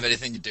didn't have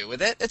anything to do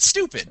with it. It's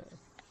stupid.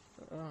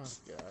 Oh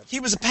God. He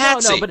was a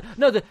patsy. But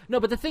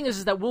the thing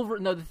is that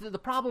Wolverine. No, the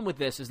problem with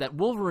this is that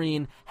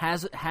Wolverine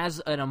has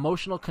an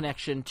emotional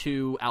connection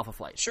to Alpha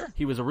Flight. Sure.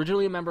 He was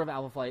originally a member of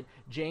Alpha Flight.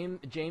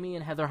 Jamie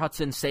and Heather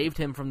Hudson saved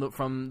him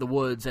from the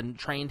woods and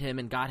trained him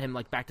and got him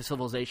like back to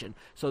civilization.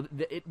 So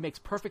it makes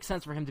perfect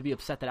sense for him to be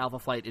upset that Alpha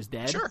Flight is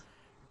dead. Sure.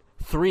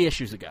 3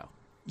 issues ago.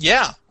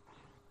 Yeah.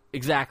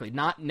 Exactly.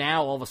 Not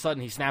now. All of a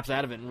sudden, he snaps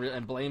out of it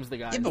and blames the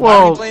guy. Yeah, but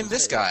why do you blame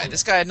this guy?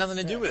 This guy had nothing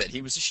to do with it.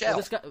 He was a shell.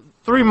 This guy,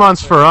 3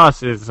 months for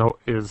us is a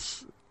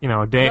day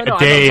No, a day and a I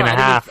didn't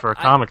half mean- for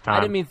comic time. I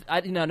didn't mean.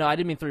 I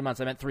didn't mean 3 months.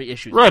 I meant 3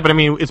 issues. Right, but I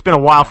mean, it's been a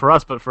while for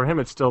us, but for him,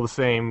 it's still the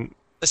same.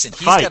 Listen,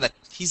 fight.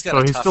 he's got So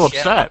a he's tough still shell.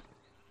 upset.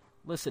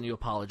 Listen, you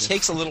apologist.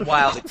 Takes a little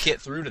while to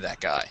get through to that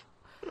guy.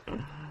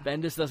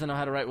 Bendis doesn't know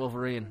how to write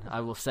Wolverine.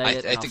 I will say I it.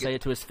 And I'll think say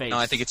it to his face. No,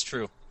 I think it's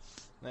true.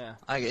 Yeah.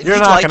 You're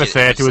not going to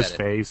say it to his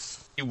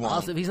face. You won't.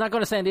 Also, he's not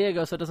going to San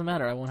Diego, so it doesn't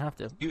matter. I won't have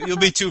to. You'll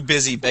be too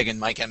busy begging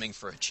Mike Hemming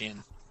for a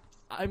chin.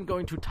 I'm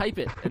going to type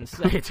it and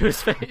say it to his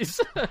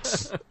face.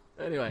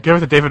 Anyway, Give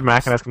it to David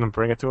Mack and ask him to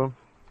bring it to him.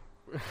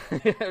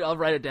 I'll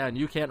write it down.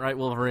 You can't write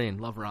Wolverine.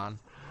 Love Ron.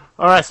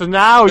 All right, so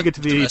now we get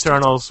to the The rest of it.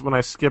 Eternals when I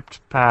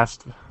skipped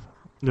past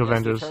New Yes,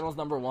 Avengers. Eternals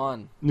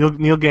 #1.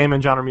 Neil Gaiman,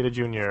 John Romita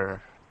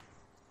Jr.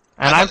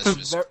 And I I've thought been,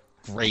 this was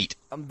great.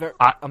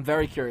 I'm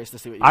very curious to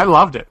see what you I think.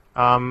 loved it.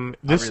 I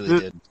really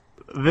did.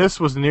 This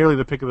was nearly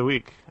the pick of the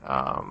week.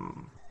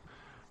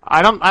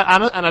 I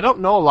don't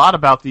know a lot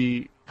about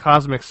the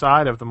cosmic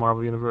side of the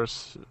Marvel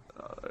Universe.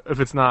 If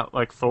it's not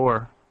like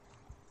Thor,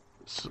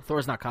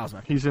 Thor's not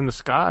cosmic. he's in the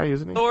sky,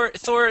 isn't he? Thor's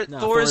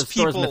Thor's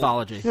people.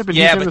 mythology. Yeah, but,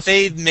 Yeah, he's in but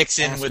the- they mix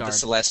in with the Asgard.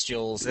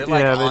 Celestials. They're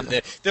Yeah,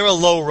 they're a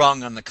low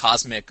rung on the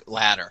cosmic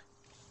ladder.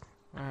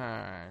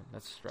 Alright,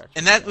 that's a stretch.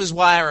 And that was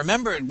why I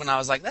remembered when I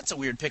was like, that's a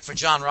weird pick for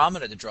John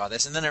Romita to draw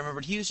this. And then I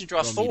remembered he used to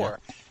draw Thor.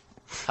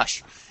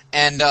 Hush.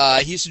 And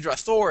he used to draw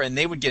Thor, and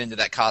they would get into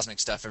that cosmic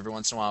stuff every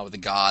once in a while with the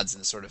gods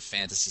and the sort of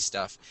fantasy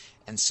stuff.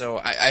 And so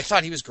I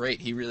thought he was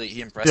great. He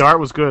impressed The me. art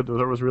was good. The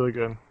art was really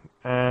good.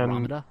 And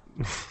Romita?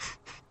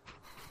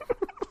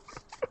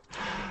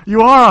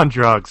 you are on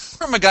drugs.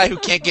 From a guy who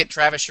can't get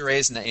Travis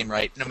Charest's name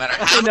right, no matter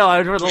how No,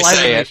 I for the we life of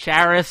say me. it.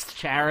 Charis.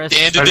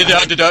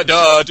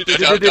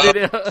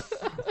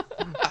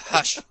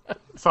 Hush.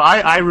 So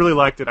I really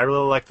liked it. I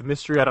really liked the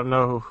mystery. I don't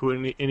know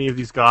who any of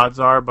these gods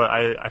are, but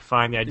I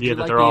find the idea you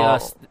that like they're the,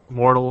 all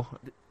mortal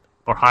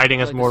or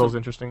hiding as like the mortals Civ-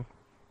 interesting.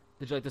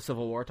 Did you like the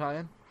Civil War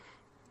tie-in?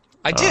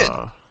 I did.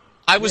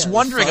 I was Yeah,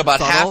 wondering about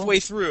subtle. halfway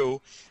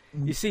through.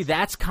 You see,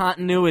 that's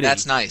continuity.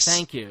 That's nice.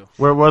 Thank you.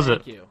 Where was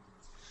Thank it? you.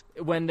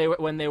 When he was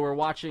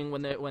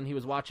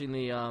watching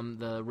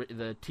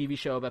the TV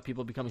show about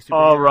people becoming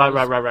superheroes. Oh, right.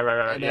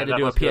 And they Yeah, had to that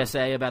do a was good.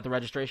 PSA about the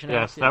registration.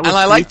 Yes, Act. that was And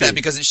I like creepy. that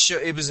because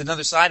it was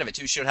another side of it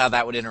too. Showed how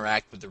that would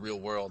interact with the real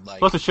world. Like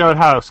Plus, it showed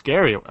how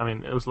scary. I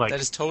mean, it was like that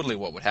is totally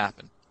what would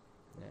happen.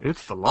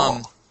 it's the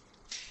law.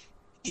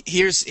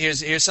 Here's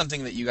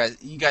something that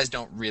you guys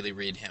don't really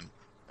read him,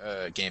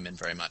 Gaiman,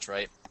 very much,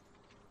 right?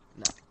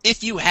 No.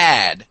 If you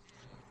had,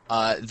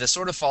 the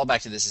sort of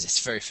fallback to this is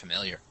it's very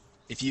familiar.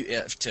 If you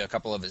to a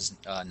couple of his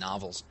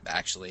novels,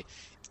 actually,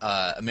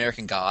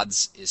 American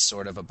Gods is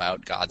sort of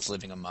about gods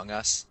living among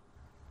us,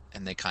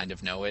 and they kind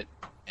of know it.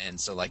 And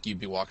so, like, you'd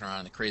be walking around,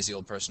 and the crazy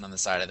old person on the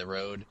side of the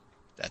road,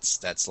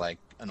 that's like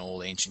an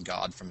old ancient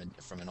god from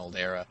an old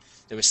era.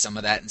 There was some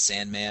of that in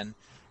Sandman.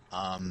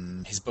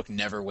 His book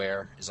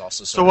Neverwhere is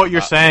also So what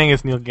you're saying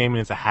is Neil Gaiman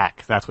is a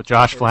hack. That's what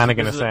Josh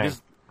Flanagan is saying.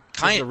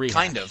 kind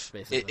rehash, of.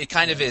 basically. It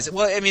kind of is.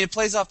 Well, I mean, it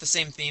plays off the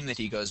same theme that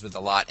he goes with a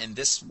lot, and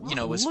this,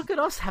 was Look at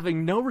us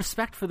having no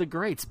respect for the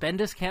greats.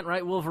 Bendis can't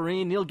write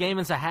Wolverine. Neil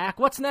Gaiman's a hack.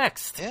 What's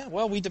next? yeah.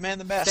 Well, we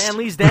demand the best. Stan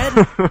Lee's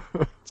dead.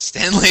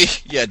 Stanley.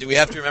 Yeah. Do we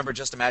have to remember?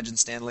 Just imagine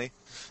Stanley.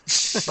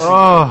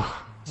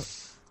 Oh,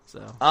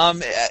 So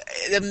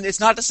It's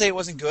not to say it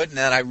wasn't good, and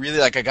then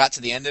I got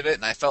to the end of it,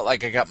 and I felt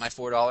like I got my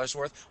 $4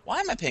 worth. Why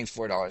am I paying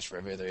 $4 for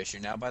every other issue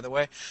now? By the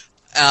way,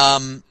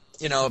 and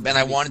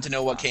I wanted to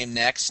know what came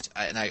next,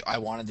 and I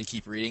wanted to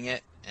keep reading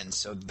it, and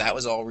so that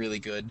was all really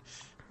good.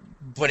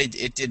 But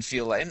it did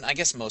feel like, and I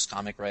guess most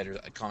comic readers,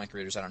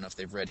 I don't know if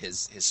they've read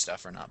his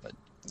stuff or not, but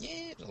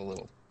yeah, it was a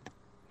little.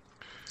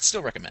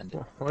 Still recommend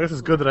it. well, this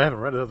is good that I haven't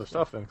read his other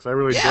stuff then, because I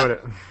really Yeah. enjoyed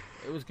it.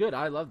 it was good.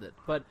 I loved it,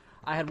 but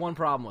I had one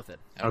problem with it.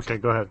 Okay,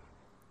 go ahead.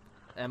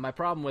 And my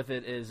problem with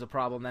it is a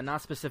problem that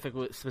not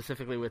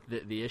specifically with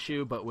the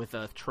issue, but with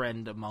a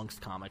trend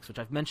amongst comics, which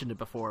I've mentioned it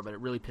before, but it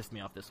really pissed me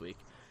off this week.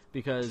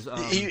 because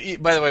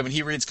by the way, when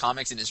he reads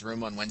comics in his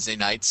room on Wednesday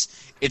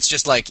nights, it's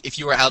just like if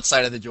you were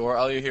outside of the door,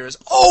 all you hear is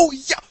 "Oh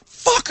yeah,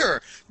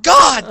 fucker,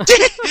 God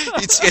damn!"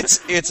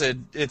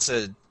 It's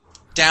a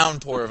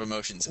downpour of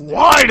emotions.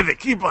 Why do they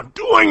keep on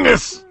doing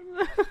this?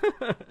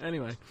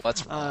 Anyway,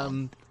 what's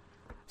wrong?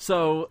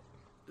 So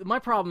my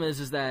problem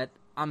is that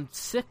I'm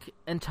sick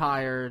and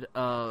tired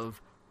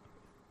of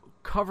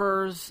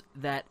covers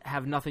that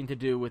have nothing to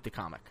do with the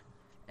comic,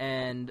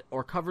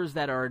 or covers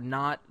that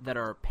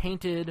are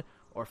painted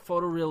or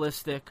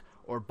photorealistic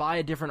or by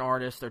a different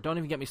artist, or don't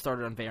even get me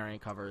started on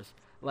variant covers.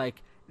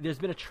 Like, there's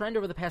been a trend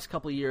over the past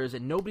couple of years,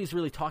 and nobody's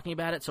really talking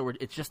about it, so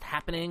it's just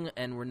happening,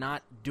 and we're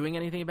not doing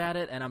anything about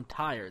it, and I'm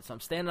tired. So I'm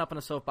standing up on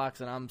a soapbox,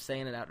 and I'm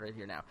saying it out right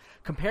here now.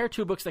 Compare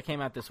two books that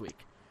came out this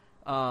week.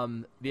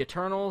 The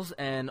Eternals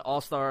and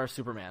All-Star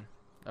Superman.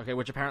 Okay,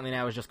 which apparently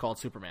now is just called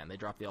Superman. They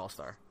dropped the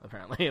All-Star,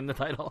 apparently, in the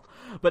title.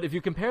 But if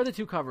you compare the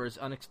two covers,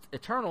 on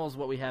Eternals,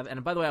 what we have...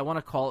 And by the way, I want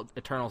to call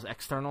Eternals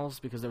Externals,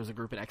 because there was a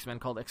group in X-Men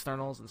called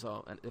Externals, and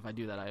so if I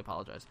do that, I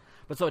apologize.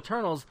 But so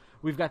Eternals,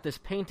 we've got this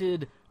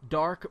painted,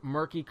 dark,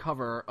 murky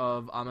cover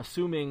of, I'm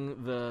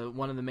assuming,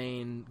 one of the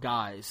main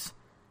guys.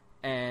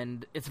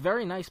 And it's a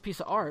very nice piece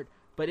of art,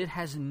 but it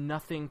has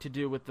nothing to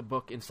do with the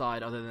book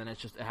inside other than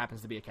it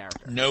happens to be a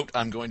character. Note,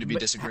 I'm going to be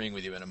disagreeing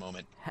with you in a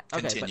moment.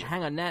 Continue. Okay, but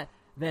hang on, Nat.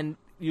 Then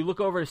you look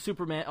over to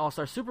Superman,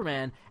 All-Star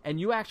Superman, and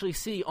you actually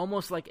see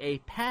almost like a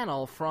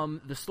panel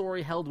from the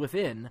story Held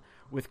Within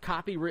with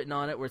copy written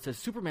on it where it says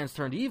Superman's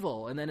turned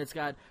evil, and then it's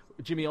got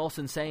Jimmy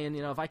Olsen saying,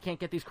 if I can't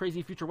get these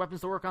crazy future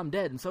weapons to work, I'm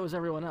dead, and so is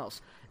everyone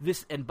else.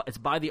 And it's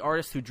by the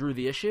artist who drew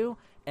the issue,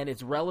 and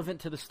it's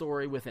relevant to the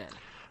story within.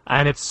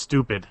 And it's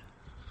stupid.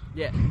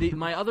 Yeah,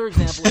 my other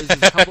example is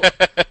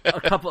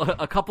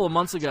a couple of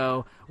months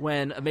ago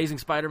when Amazing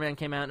Spider-Man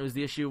came out, and it was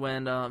the issue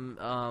when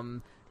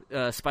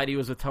Spidey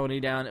was with Tony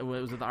it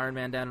was with Iron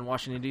Man down in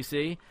Washington,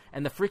 D.C.,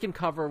 and the freaking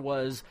cover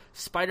was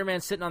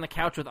Spider-Man sitting on the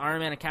couch with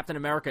Iron Man and Captain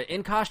America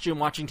in costume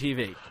watching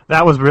TV.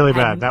 That was really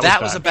bad.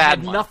 That was bad. a bad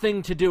Had one.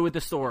 Nothing to do with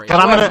the story. But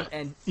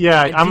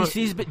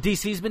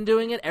DC's been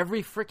doing it.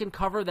 Every freaking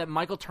cover that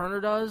Michael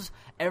Turner does,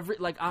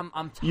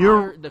 I'm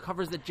tired. The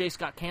covers that J.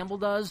 Scott Campbell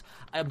does,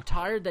 I'm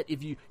tired that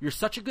if you're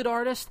such a good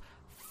artist,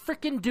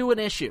 freaking do an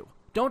issue.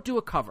 Don't do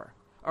a cover.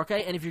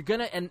 Okay, and if you're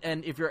gonna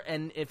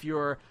if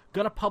you're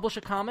gonna publish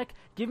a comic,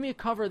 give me a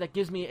cover that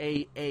gives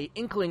me a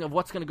inkling of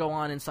what's gonna go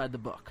on inside the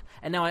book.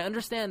 And now I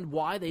understand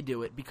why they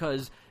do it,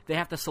 because they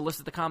have to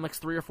solicit the comics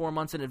 3 or 4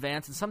 months in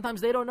advance, and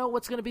sometimes they don't know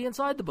what's gonna be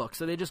inside the book,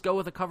 so they just go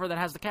with a cover that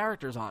has the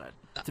characters on it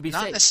to be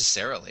safe. Not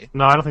necessarily.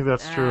 No, I don't think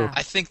that's true.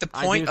 I think the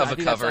point of a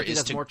cover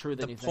is to more true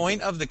than the you think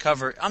point of the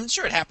cover. I'm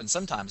sure it happens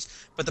sometimes,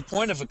 but the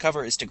point of a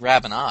cover is to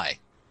grab an eye.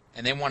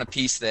 And they want a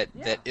piece that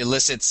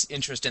elicits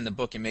interest in the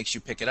book and makes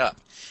you pick it up.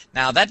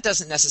 Now, that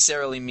doesn't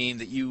necessarily mean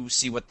that you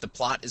see what the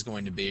plot is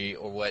going to be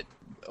or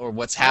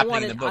what's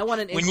happening in the book.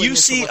 When you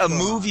see a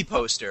movie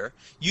poster,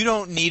 you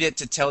don't need it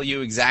to tell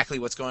you exactly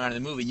what's going on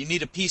in the movie. You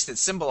need a piece that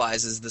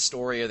symbolizes the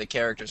story or the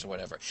characters or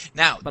whatever.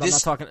 Now,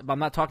 I'm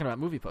not talking about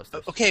movie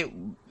posters. Okay.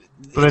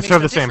 But they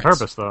serve the same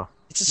purpose, though.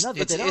 It's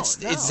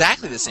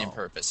exactly the same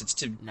purpose. It's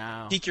to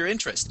pique your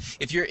interest.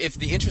 If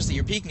the interest that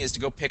you're piquing is to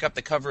go pick up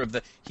the cover of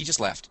he just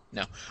left.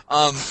 No.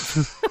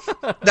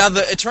 Now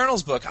the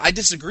Eternals book, I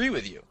disagree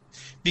with you.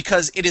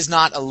 Because it is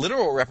not a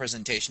literal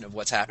representation of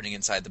what's happening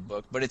inside the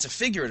book, but it's a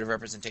figurative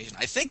representation.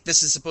 I think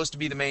this is supposed to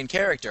be the main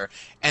character,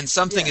 and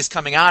something is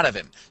coming out of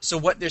him. So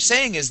what they're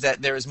saying is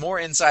that there is more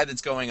inside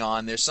that's going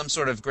on. There's some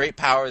sort of great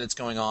power that's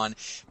going on.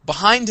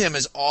 Behind him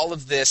is all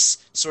of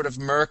this sort of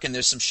murk, and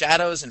there's some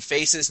shadows and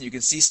faces, and you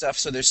can see stuff.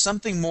 So there's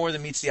something more that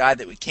meets the eye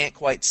that we can't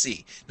quite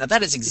see. Now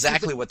that is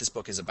exactly what this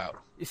book is about.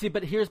 You see,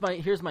 but here's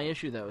my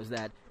issue, though, is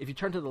that if you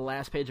turn to the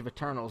last page of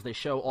Eternals, they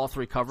show all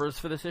 3 covers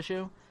for this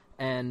issue.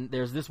 And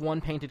there's this one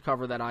painted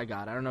cover that I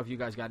got. I don't know if you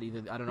guys got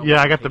either. I don't know.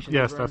 Yeah, I got that's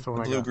the one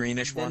I got.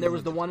 Blue-greenish one. Then there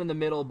was the one in the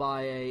middle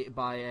by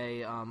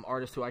a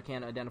artist who I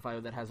can't identify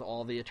that has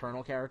all the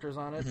Eternal characters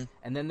on it. Mm-hmm.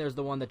 And then there's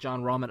the one that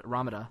John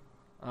Romita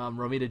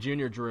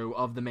Jr. drew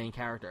of the main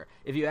character.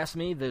 If you ask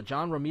me, the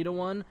John Romita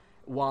one,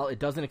 while it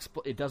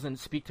doesn't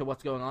speak to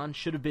what's going on,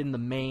 should have been the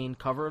main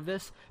cover of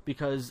this,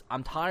 because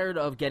I'm tired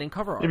of getting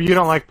cover art. If you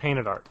don't like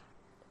painted art.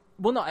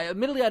 Well, no.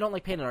 Admittedly, I don't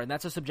like painted art, and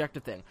that's a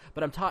subjective thing.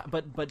 But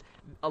but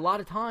a lot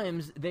of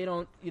times they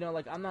don't.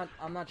 I'm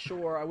not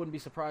sure. I wouldn't be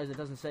surprised. It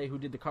doesn't say who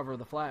did the cover of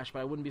the Flash, but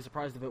I wouldn't be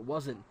surprised if it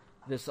wasn't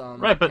this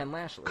right. But Ken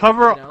Lashley.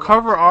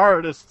 Cover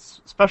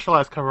artists,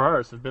 specialized cover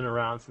artists, have been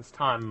around since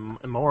time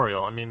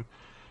immemorial. I mean,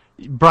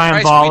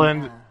 Brian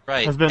Bolland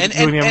has been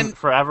doing them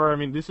forever. I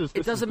mean, this is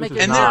there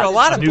are a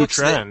lot of new books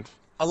trend.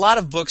 A lot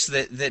of books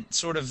that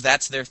sort of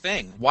that's their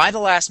thing. Why the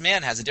Last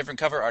Man has a different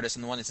cover artist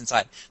than the one that's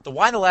inside. The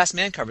Why the Last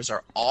Man covers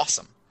are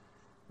awesome.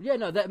 Yeah,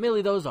 no,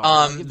 merely those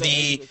are.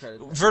 The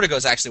Vertigo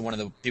is actually one of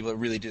the people that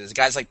really do this.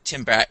 Guys like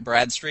Tim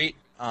Bradstreet,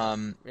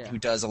 who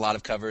does a lot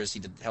of covers. He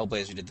did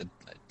Hellblazer. He did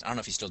I don't know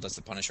if he still does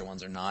the Punisher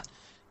ones or not,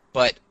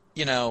 but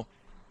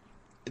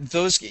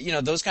those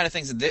kind of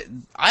things.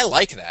 I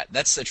like that.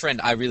 That's a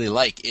trend I really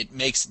like.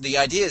 The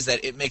idea is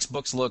that it makes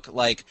books look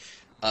like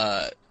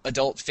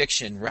adult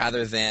fiction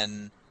rather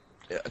than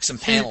some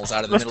panels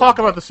out of the Let's middle. talk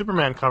about the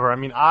Superman cover. I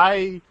mean,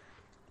 I'm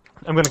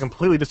going to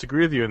completely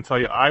disagree with you and tell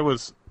you I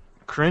was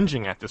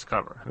cringing at this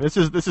cover. This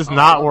is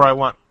not where I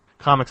want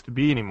comics to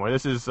be anymore.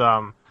 This is,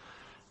 and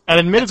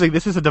admittedly,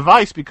 this is a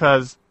device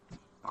because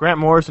Grant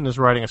Morrison is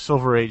writing a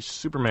Silver Age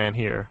Superman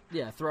here.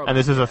 Yeah, throwback. And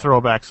this is a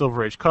throwback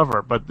Silver Age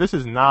cover, but this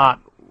is not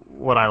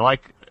what I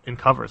like in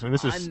covers. I mean,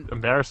 this is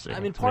embarrassing. I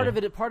mean, part of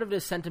it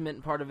is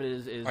sentiment, part of it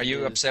is Are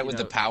you upset with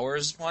the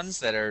Powers ones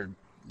that are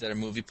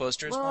movie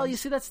posters? Well, ones? you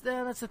see, that's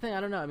the thing. I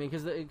don't know. I mean,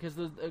 because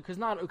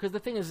the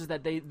thing is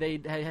that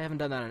they haven't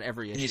done that on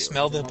every issue. Can you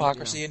smell the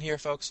hypocrisy in here,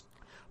 folks?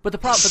 But the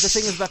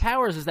thing is about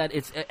Powers is that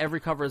every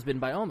cover has been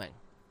by Oming.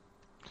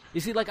 You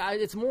see, like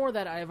it's more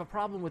that I have a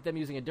problem with them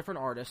using a different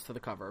artist for the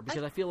cover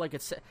because I feel like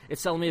it's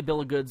selling me a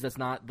bill of goods that's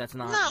not.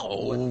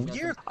 No,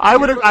 I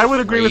would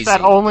agree with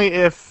that only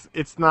if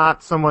it's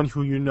not someone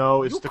who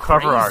is the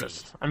cover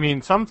artist. I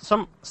mean,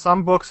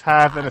 some books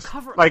have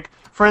like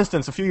for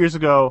instance, a few years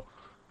ago,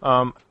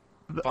 on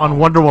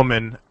Wonder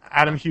Woman,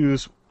 Adam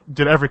Hughes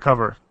did every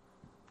cover,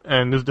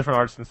 and there's different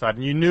artists inside,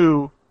 and you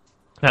knew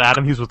that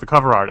Adam Hughes was the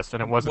cover artist,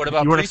 and it wasn't. What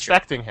about you weren't Preacher?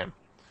 expecting him.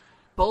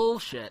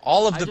 Bullshit.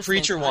 All of the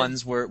Preacher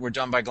ones were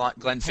done by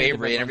Glenn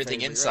Fabry and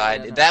everything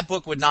inside. Right, that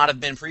book would not have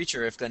been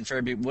Preacher if Glenn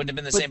Fabry wouldn't have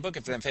been the same book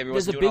if Glenn Fabry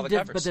wasn't doing all the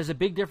covers. But there's a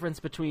big difference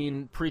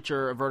between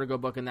Preacher, a Vertigo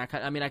book, and that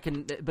kind. I mean, I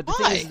can. But the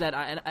thing is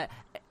that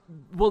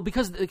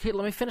because okay,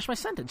 let me finish my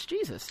sentence.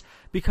 Jesus,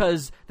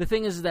 because the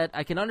thing is that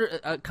I can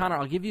Connor.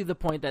 I'll give you the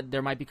point that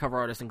there might be cover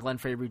artists, and Glenn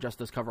Fabry just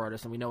does cover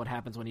artists, and we know what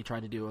happens when he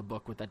tried to do a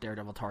book with that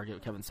Daredevil target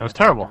with Kevin Smith. That was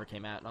terrible. Never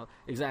came out.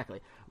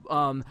 Exactly.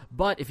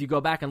 But if you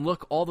go back and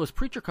look, all those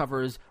Preacher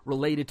covers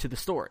related to the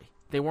story.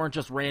 They weren't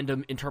just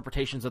random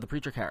interpretations of the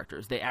Preacher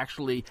characters. They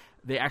actually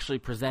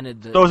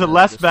presented the. So is it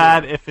less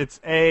bad if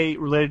it's A,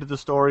 related to the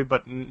story,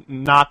 but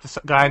not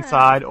the guy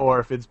inside, or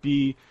if it's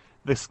B,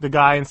 the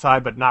guy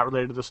inside but not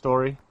related to the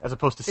story, as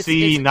opposed to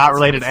C, not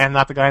related and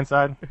not the guy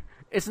inside?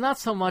 It's not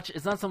so much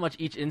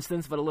each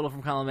instance, but a little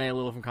from column A, a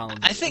little from column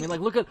B. I mean, like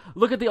look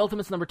at the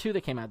Ultimates #2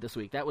 that came out this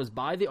week. That was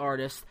by the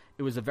artist.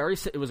 It was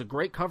a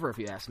great cover, if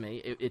you ask me.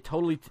 It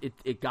totally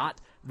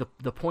got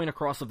the point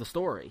across of the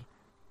story.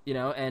 You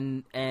know,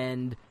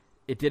 and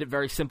it did it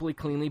very simply,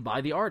 cleanly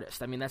by the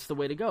artist. I mean, that's the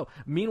way to go.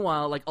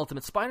 Meanwhile, like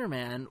Ultimate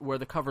Spider-Man, where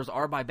the covers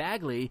are by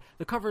Bagley,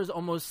 the covers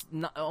almost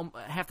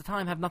half the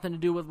time have nothing to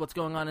do with what's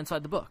going on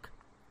inside the book.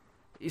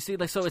 You see,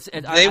 like so,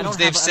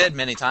 they've said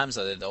many times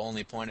though that the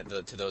only point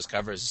to those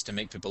covers is to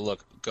make people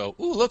go,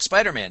 ooh, look,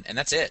 Spider-Man, and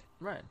that's it.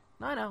 Right.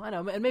 I know,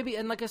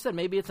 and like I said,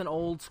 maybe it's an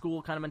old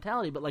school kind of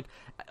mentality, but like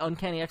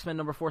Uncanny X-Men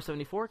number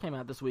 474 came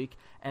out this week,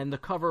 and the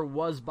cover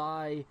was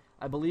by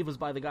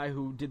the guy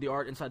who did the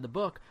art inside the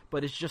book,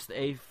 but it's just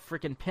a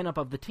freaking pinup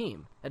of the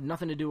team. It had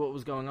nothing to do with what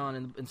was going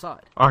on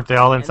inside. Aren't they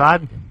all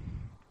inside?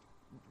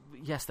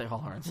 Yes, they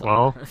all are inside.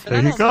 Well,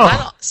 there you go.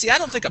 I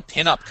don't think a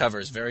pinup cover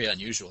is very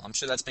unusual. I'm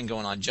sure that's been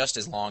going on just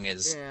as long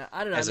as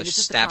a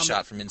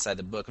snapshot from inside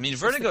the book. I mean,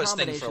 Vertigo's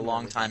thing for a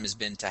long time has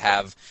been to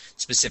have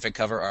specific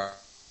cover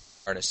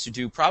artists who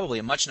do probably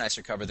a much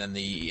nicer cover than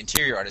the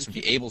interior artist would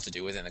be able to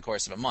do within the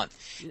course of a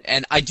month.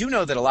 And I do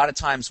know that a lot of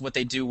times what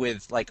they do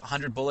with like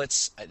 100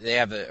 Bullets, they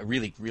have a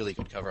really, really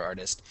good cover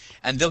artist,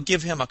 and they'll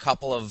give him a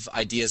couple of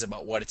ideas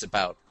about what it's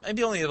about.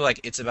 Maybe only like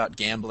it's about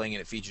gambling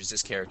and it features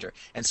this character,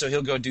 and so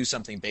he'll go do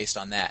something based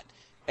on that.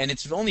 And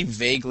it's only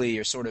vaguely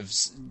or sort of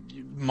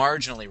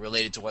marginally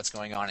related to what's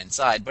going on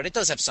inside, but it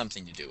does have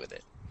something to do with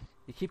it.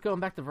 You keep going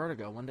back to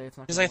Vertigo. One day it's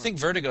not. Because I think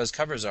Vertigo's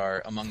covers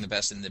are among the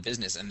best in the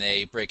business, and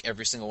they break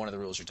every single one of the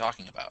rules you're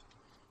talking about.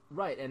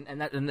 Right,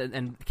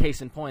 and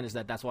case in point is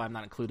that's why I'm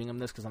not including them in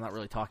this, because I'm not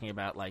really talking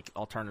about like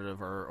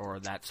alternative or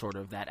that sort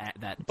of that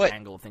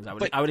angle of things.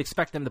 I would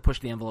expect them to push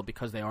the envelope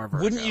because they are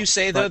Vertigo. Wouldn't you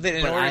say though that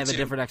in order I have a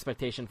different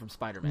expectation from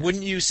Spider-Man.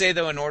 Wouldn't you say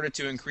though in order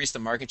to increase the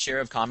market share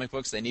of comic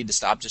books, they need to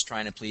stop just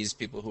trying to please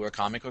people who are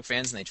comic book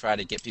fans and they try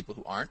to get people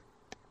who aren't?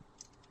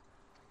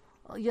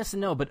 Well, yes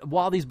and no, but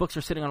while these books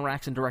are sitting on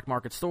racks in direct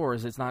market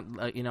stores, it's not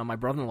my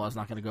brother-in-law is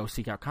not going to go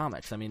seek out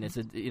comics. I mean, it's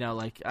I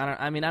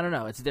don't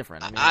know, it's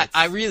different.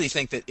 I really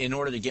think that in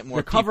order to get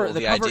more people,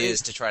 the idea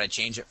is to try to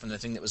change it from the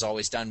thing that was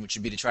always done, which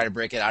would be to try to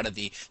break it out of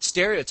the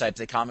stereotype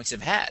that comics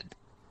have had.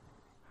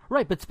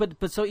 Right,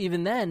 but so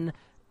even then,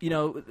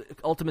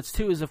 Ultimates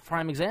 2 is a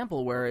prime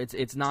example where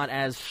it's not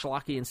as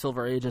schlocky and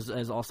Silver Age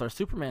as All-Star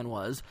Superman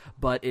was,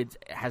 but it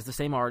has the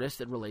same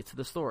artist. It relates to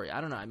the story. I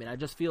don't know. I mean, I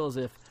just feel as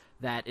if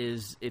that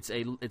is it's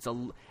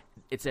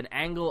an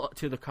angle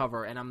to the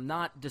cover, and I'm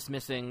not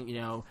dismissing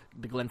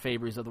the Glenn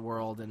Fabrys of the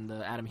world and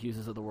the Adam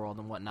Hugheses of the world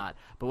and whatnot.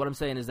 But what I'm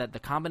saying is that the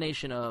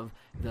combination of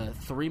the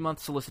 3-month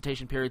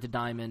solicitation period to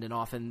Diamond and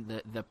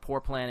often the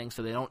poor planning,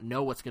 so they don't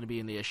know what's going to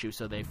be in the issue,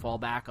 so they fall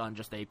back on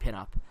just a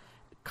pinup,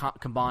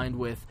 combined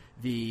with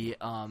the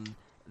I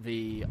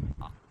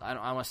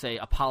don't want to say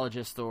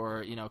apologist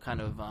or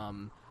kind of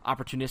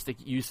opportunistic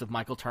use of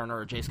Michael Turner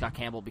or J. Scott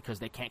Campbell because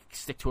they can't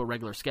stick to a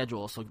regular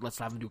schedule, so let's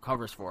have them do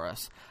covers for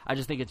us. I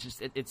just think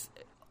it's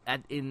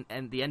at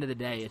the end of the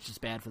day, it's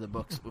just bad for the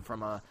books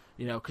from a,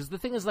 because the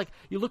thing is, like,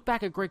 you look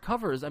back at great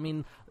covers. I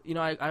mean,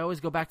 I always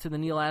go back to the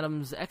Neil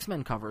Adams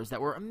X-Men covers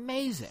that were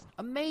amazing.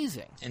 And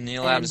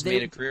Neil Adams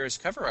made a career as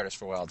cover artist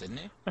for a while, didn't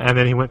he? And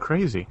then he went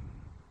crazy.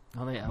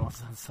 Oh yeah, well,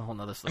 that's a whole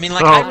nother story. I mean,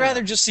 like, I'd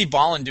rather just see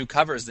Ballin do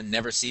covers than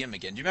never see him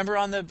again. Do you remember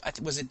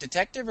was it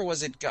Detective or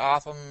was it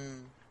Gotham?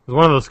 It was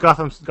one of those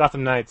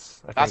Gotham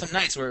Knights. Gotham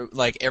Knights, where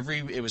like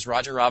it was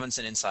Roger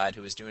Robinson inside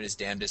who was doing his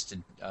damnedest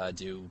to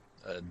do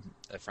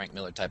a Frank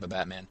Miller type of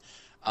Batman,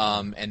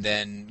 and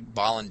then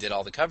Ballin did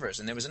all the covers,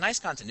 and there was a nice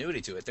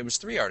continuity to it. There was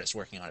 3 artists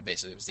working on it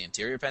basically. It was the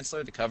interior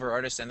penciler, the cover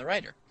artist, and the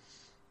writer.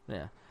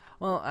 Yeah.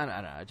 Well, I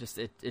don't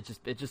know.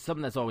 It's just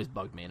something that's always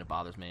bugged me, and it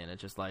bothers me, and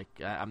it's just like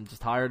I'm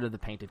just tired of the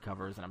painted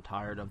covers, and I'm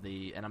tired of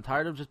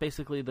just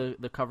basically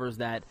the covers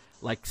that,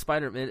 like,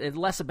 Spider-Man. It's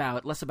less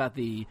about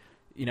the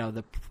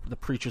the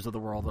Preachers of the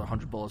world, or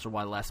 100 Bullets, or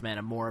Why the Last Man,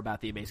 and more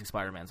about the Amazing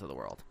Spider-Mans of the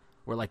world.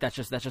 Where, like, that's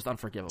just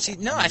unforgivable. See,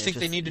 no, I think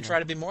they need to try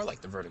to be more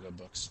like the Vertigo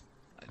books.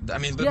 I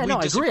mean, but I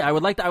agree. I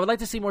would like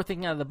to see more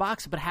thinking out of the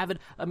box, but have it.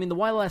 I mean, the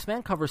Why the Last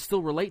Man covers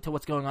still relate to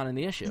what's going on in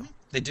the issue. Mm-hmm.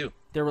 They do.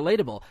 They're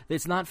relatable.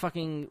 It's not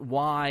fucking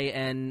Y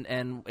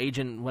and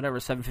Agent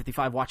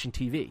 755 watching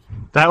TV.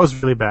 That was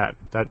really bad.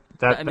 That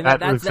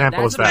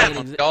example was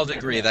bad. We all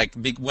agree. Like,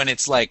 when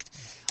it's like,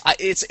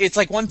 it's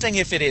like one thing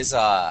if it's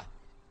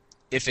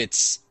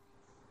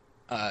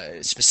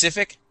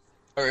specific,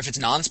 or if it's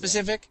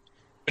non-specific,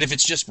 but if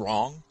it's just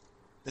wrong,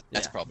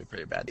 that's probably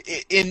pretty bad.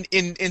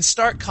 In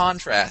stark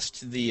contrast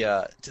to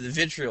the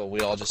vitriol we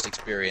all just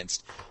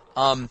experienced,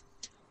 I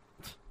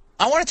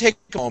want to take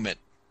a moment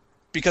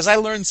because I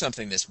learned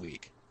something this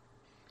week,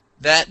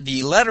 that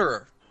the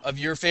letterer of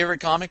your favorite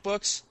comic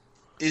books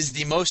is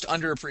the most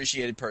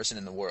underappreciated person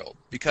in the world,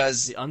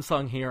 because the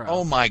unsung hero.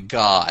 Oh my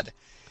God!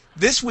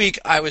 This week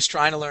I was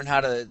trying to learn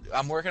how to.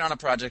 I'm working on a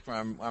project where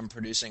I'm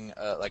producing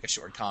like a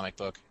short comic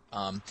book,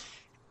 and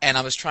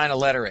I was trying to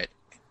letter it.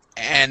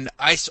 And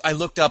I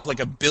looked up like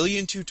a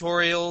billion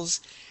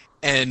tutorials,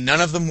 and none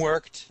of them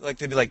worked. Like,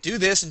 they'd be like, do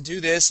this,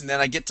 and then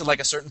I get to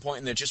like a certain point,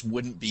 and there just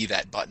wouldn't be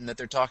that button that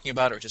they're talking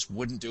about, or it just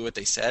wouldn't do what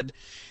they said.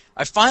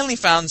 I finally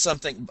found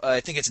something.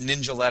 I think it's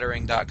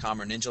ninjalettering.com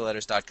or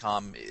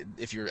ninjaletters.com.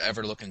 If you're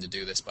ever looking to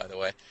do this, by the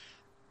way,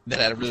 that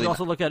had a really. You should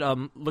also look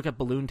at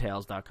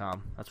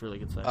balloontails.com. That's a really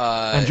good site.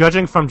 And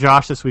judging from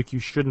Josh this week, you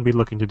shouldn't be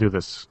looking to do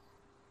this.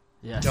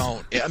 Yes.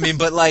 Don't. I mean,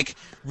 but like,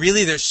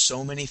 really, there's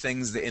so many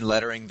things in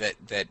lettering that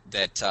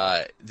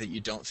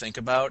you don't think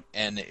about,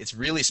 and it's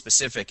really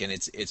specific, and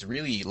it's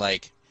really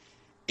like,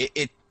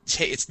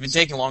 it's been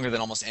taking longer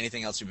than almost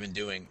anything else we've been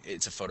doing.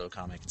 It's a photo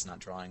comic. It's not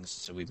drawings,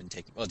 so we've been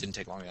taking. Well, it didn't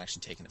take longer than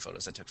actually taking the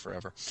photos. That took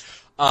forever.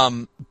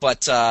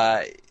 But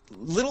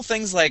little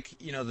things like,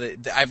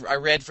 I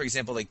read, for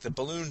example, like the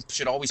balloon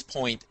should always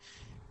point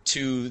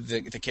to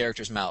the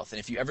character's mouth, and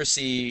if you ever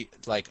see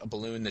like a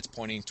balloon that's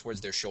pointing towards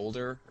their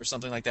shoulder or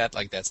something like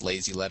that's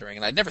lazy lettering,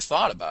 and I'd never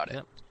thought about it.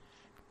 Yep.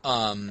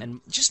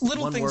 And just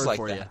little things like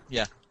that.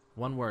 Yeah.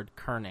 One word: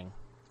 kerning.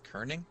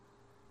 Kerning?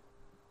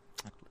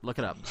 Look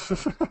it up.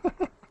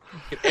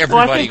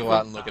 Everybody go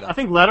out and look it up. I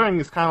think lettering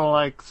is kind of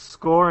like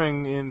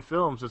scoring in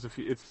films. If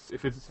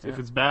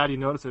it's bad, you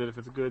notice it. If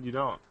it's good, you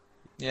don't.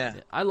 Yeah,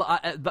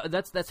 but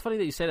that's funny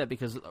that you say that,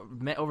 because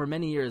over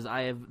many years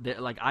I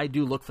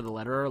do look for the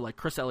letterer, like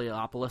Chris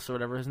Eliopoulos or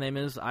whatever his name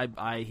is.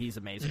 He's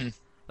amazing. Mm-hmm.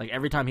 Like,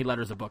 every time he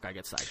letters a book, I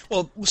get psyched.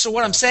 Well, so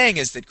what I'm saying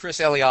is that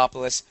Chris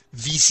Eliopoulos,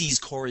 VC's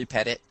Corey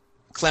Pettit,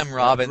 Clem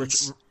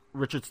Robbins,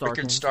 Richard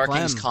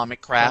Starking's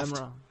Comic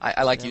Craft.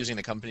 I like using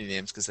the company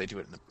names because they do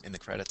it in the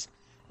credits.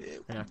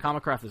 Yeah,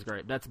 Comic Craft is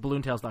great. That's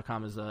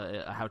balloontails.com is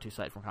a how-to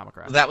site from Comic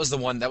Craft. That was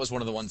one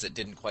of the ones that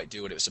didn't quite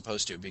do what it was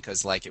supposed to,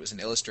 because like it was an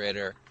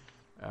Illustrator.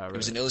 It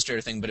was an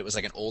Illustrator thing, but it was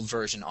like an old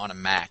version on a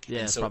Mac,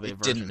 and so it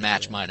didn't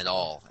match mine at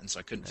all, and so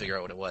I couldn't figure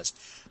out what it was.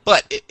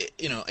 But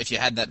if you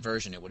had that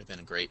version, it would have been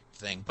a great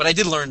thing. But I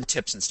did learn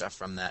tips and stuff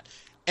from that.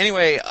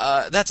 Anyway,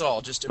 that's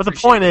all. But the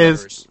point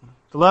is,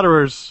 the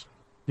letterers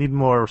need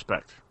more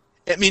respect.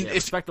 I mean,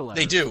 respect the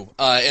they do.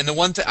 And the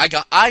one thing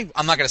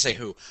I'm not going to say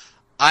who.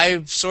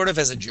 I sort of,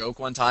 as a joke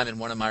one time in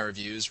one of my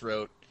reviews,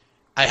 wrote,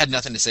 I had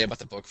nothing to say about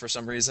the book for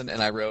some reason,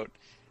 and I wrote,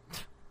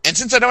 and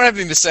since I don't have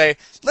anything to say,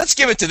 let's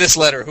give it to this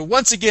letter, who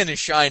once again is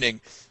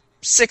shining.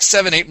 6,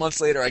 7, 8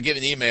 months later, I get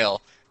an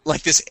email,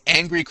 like this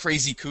angry,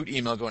 crazy coot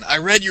email going, I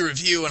read your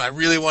review, and I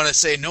really want to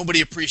say nobody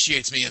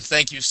appreciates me, and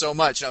thank you so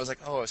much. And I was like,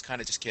 oh, I was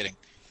kind of just kidding.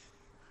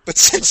 But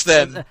since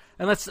then...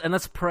 And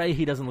let's pray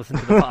he doesn't listen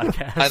to the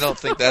podcast. I don't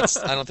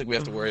think we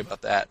have to worry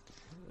about that.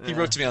 Yeah. He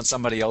wrote to me on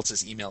somebody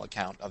else's email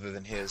account other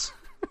than his.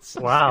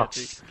 Wow.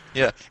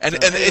 Yeah, and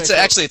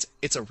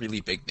it's a really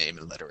big name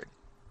in lettering.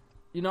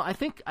 I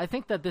think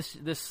that this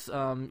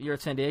year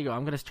at San Diego,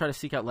 I'm going to try to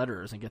seek out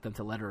letterers and get them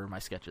to letter my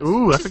sketches.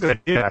 Ooh, that's a good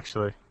idea,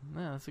 actually.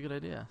 Yeah, that's a good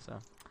idea. So,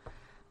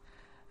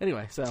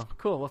 anyway,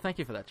 cool. Well, thank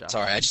you for that, Josh.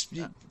 Sorry, I just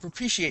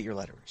appreciate your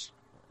letterers.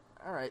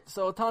 All right,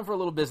 so time for a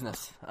little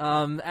business.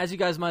 As you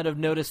guys might have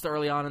noticed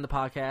early on in the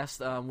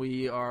podcast,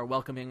 we are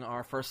welcoming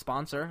our first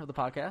sponsor of the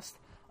podcast.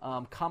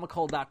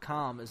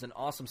 Comical.com is an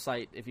awesome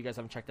site, if you guys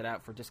haven't checked it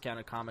out, for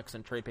discounted comics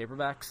and trade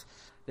paperbacks.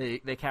 They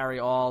carry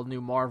all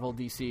new Marvel,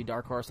 DC,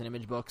 Dark Horse, and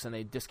Image books, and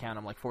they discount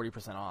them like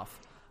 40% off.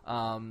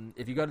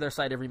 If you go to their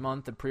site every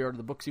month and pre-order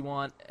the books you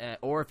want,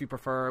 or if you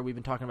prefer, we've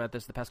been talking about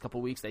this the past couple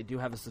of weeks, they do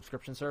have a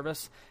subscription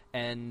service,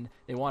 and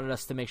they wanted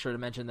us to make sure to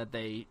mention that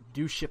they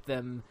do ship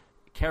them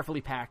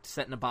carefully packed,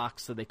 set in a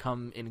box, so they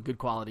come in good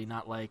quality,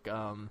 not like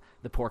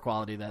the poor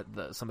quality that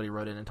somebody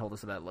wrote in and told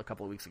us about a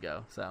couple of weeks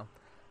ago. So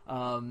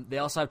they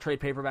also have trade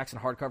paperbacks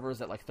and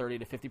hardcovers at like 30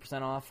 to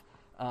 50% off,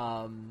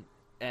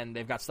 and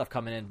they've got stuff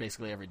coming in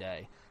basically every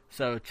day.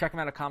 So check them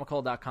out at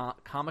comichole.com.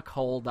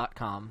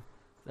 Comichole.com.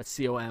 That's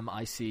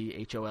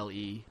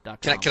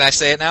COMICHOLE.com. Can I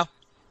say it now?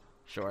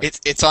 Sure.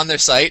 It's on their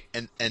site,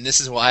 and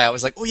this is why I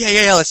was like, oh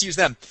yeah, let's use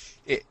them.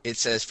 It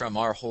says from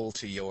our hole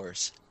to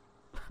yours.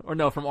 Or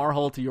no, from our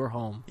hole to your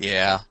home.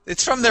 Yeah,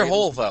 it's from their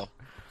hole though,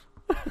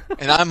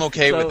 and I'm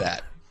okay with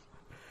that.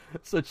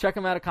 So check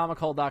them out at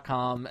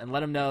comichole.com and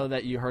let them know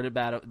that you heard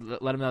about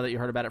it. Let them know that you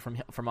heard about it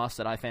from us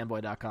at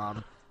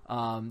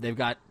ifanboy.com. They've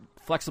got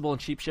flexible and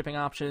cheap shipping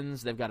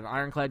options. They've got an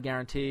ironclad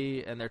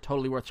guarantee, and they're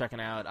totally worth checking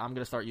out. I'm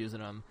going to start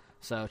using them,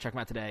 so check them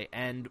out today.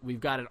 And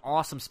we've got an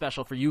awesome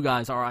special for you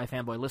guys, our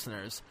iFanboy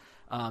listeners,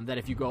 that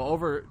if you go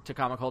over to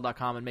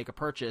comichole.com and make a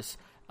purchase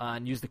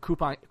and use the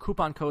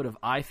coupon code of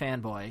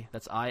iFanboy,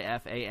 that's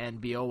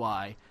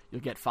IFANBOY,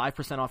 you'll get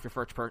 5% off your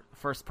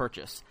first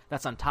purchase.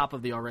 That's on top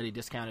of the already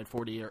discounted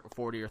 40 or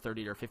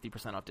 30 or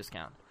 50% off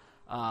discount.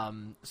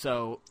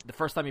 So the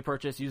first time you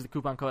purchase, use the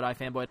coupon code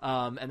iFanboy,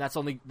 and that's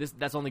only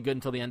good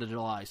until the end of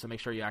July. So make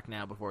sure you act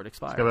now before it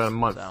expires. It's about a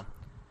month.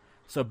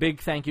 So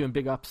big thank you and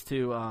big ups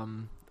to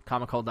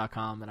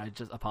comichole.com, and I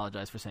just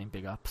apologize for saying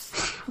big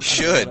ups. You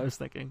should. I was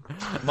thinking.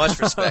 Much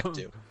respect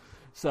to.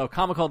 So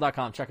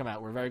comichole.com, check them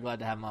out. We're very glad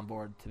to have them on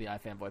board to the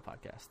iFanboy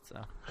podcast.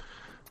 So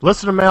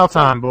Listener mail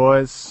time,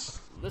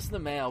 boys. Listen to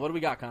mail. What do we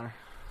got, Connor?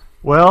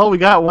 Well, we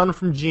got one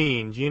from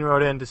Gene. Gene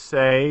wrote in to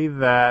say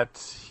that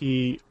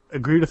he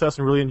agreed with us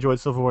and really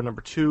enjoyed Civil War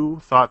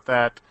 #2, thought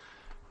that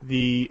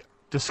the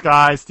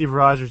disguise Steve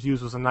Rogers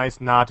used was a nice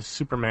nod to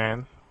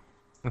Superman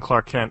and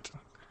Clark Kent.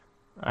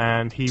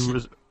 And he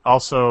was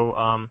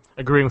also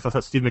agreeing with us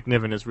that Steve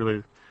McNiven is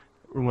really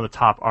one of the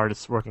top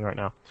artists working right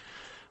now.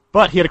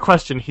 But he had a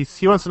question. He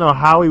wants to know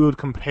how he would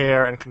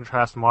compare and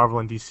contrast Marvel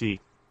and DC.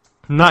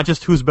 Not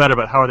just who's better,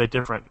 but how are they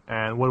different,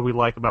 and what do we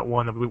like about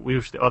one that we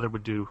wish the other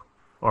would do,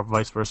 or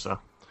vice versa.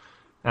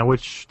 And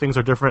which things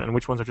are different and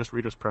which ones are just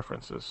readers'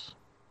 preferences.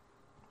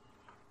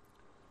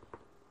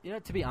 You know,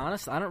 to be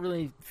honest, I don't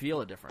really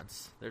feel a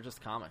difference. They're just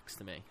comics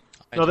to me.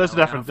 No, there's a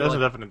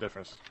definite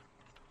difference.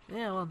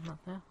 Yeah, well,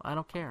 I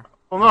don't care.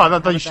 Well, no,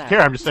 not that you should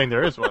care. I'm just saying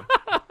there is one.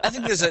 I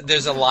think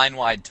there's a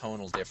line-wide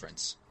tonal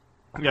difference.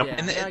 Yep. Yeah,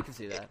 And I can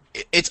see that.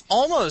 It's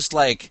almost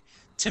like,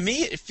 to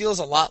me, it feels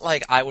a lot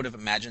like I would have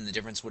imagined the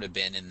difference would have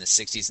been in the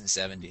 60s and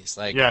 70s.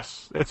 Like,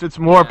 yes, it's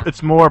more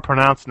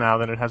pronounced now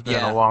than it has been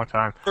in a long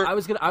time. I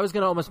was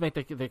gonna almost make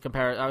the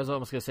comparison. I was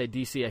almost gonna say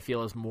DC. I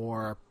feel is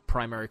more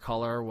primary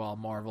color, while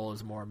Marvel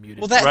is more muted.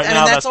 well,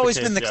 That's always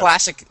the been the case,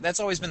 classic. That's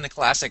always been the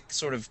classic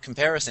sort of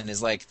comparison.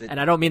 Is like and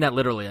I don't mean that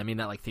literally. I mean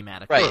that like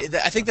thematically. right.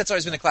 I think that's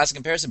always been the classic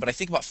comparison. But I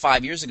think about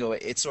 5 years ago,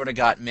 it sort of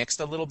got mixed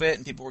a little bit,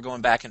 and people were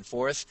going back and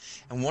forth.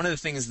 And one of the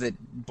things that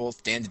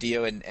both Dan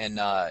DiDio and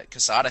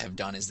Quesada have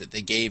done is that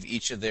they gave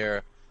each of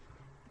their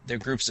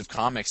groups of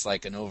comics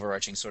like an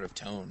overarching sort of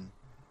tone.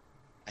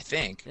 I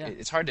think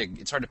it's hard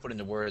to put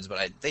into words,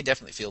 but they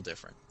definitely feel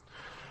different.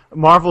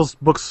 Marvel's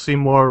books seem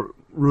more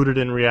rooted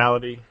in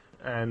reality,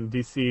 and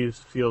DC's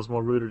feels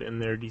more rooted in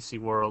their DC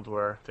world,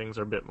 where things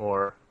are a bit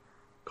more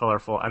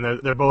colorful, and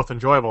they're both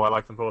enjoyable. I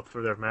like them both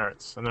for their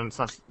merits, and then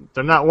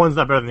one's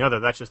not better than the other.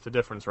 That's just the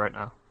difference right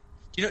now.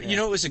 You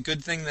know, it was a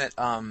good thing that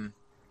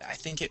I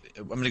think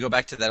I'm going to go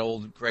back to that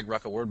old Greg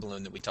Rucka word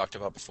balloon that we talked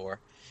about before.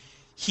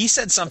 He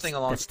said something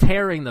along. That's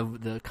tearing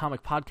the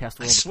comic podcast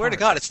world. I swear to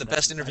God, it's the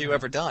best interview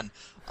ever done.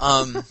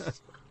 Greg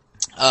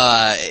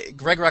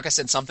Rucka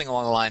said something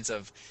along the lines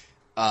of,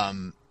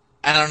 and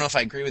I don't know if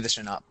I agree with this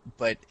or not,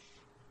 but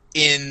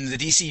in the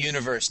DC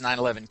universe,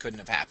 9/11 couldn't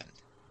have happened.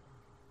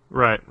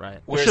 Right. Right.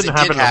 It shouldn't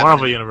happen in the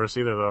Marvel universe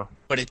either, though.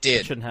 But it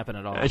did. It shouldn't happen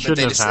at all. It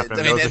shouldn't have happened.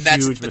 I mean, it was a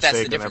huge mistake on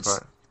their difference.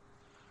 part.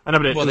 I know,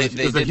 but Well, it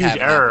they was a did huge have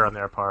it error happen. on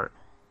their part.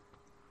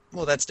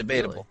 Well, that's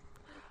debatable.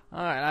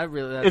 All right,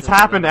 It's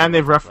happened, and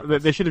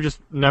they should have just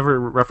never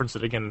referenced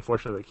it again.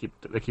 Unfortunately,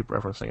 they keep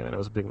referencing it, and it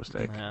was a big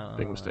mistake.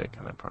 Big mistake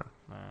on their part.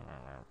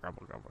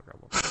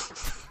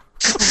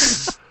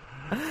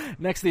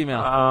 Next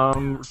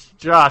email.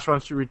 Josh, why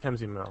don't you read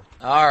Tim's email?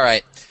 All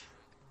right.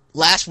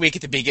 Last week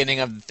at the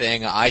beginning of the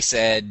thing, I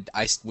said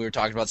we were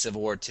talking about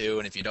Civil War II,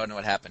 and if you don't know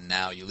what happened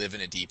now, you live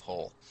in a deep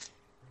hole.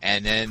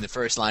 And then the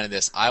first line of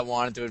this, I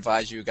wanted to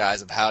advise you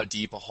guys of how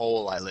deep a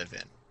hole I live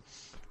in.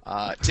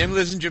 Tim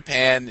lives in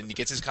Japan, and he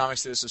gets his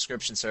comics through a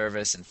subscription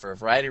service, and for a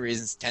variety of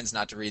reasons, tends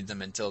not to read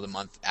them until the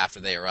month after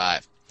they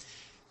arrive.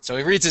 So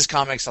he reads his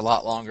comics a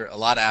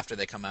lot after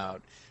they come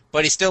out.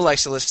 But he still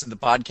likes to listen to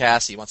the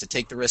podcast. He wants to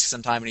take the risk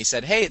sometime. And he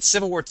said, hey, it's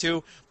Civil War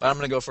II, but I'm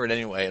going to go for it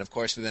anyway. And, of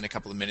course, within a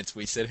couple of minutes,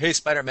 we said, hey,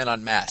 Spider-Man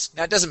unmasked.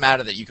 Now, it doesn't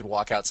matter that you could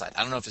walk outside.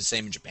 I don't know if it's the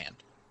same in Japan.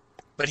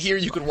 But here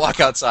you could walk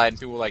outside and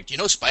people were like, do you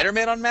know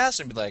Spider-Man unmasked?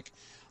 And be like,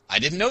 I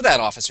didn't know that,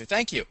 officer.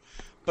 Thank you.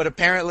 But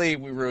apparently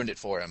we ruined it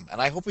for him. And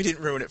I hope we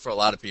didn't ruin it for a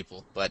lot of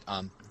people. But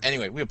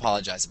anyway, we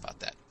apologize about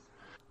that.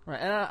 Right,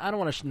 and I don't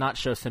want to not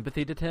show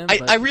sympathy to Tim.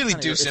 I really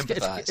do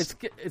sympathize.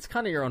 It's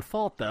kind of your own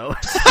fault, though.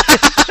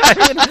 I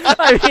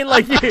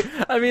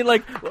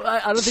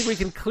don't think we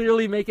can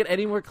clearly make it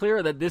any more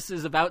clear that this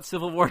is about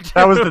Civil War II.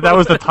 That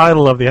was the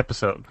title of the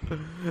episode.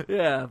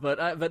 Yeah,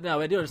 but no,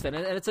 I do understand,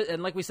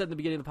 and like we said in the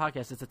beginning of the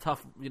podcast, it's a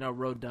tough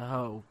road to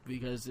hoe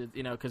because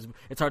because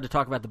it's hard to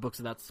talk about the books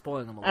without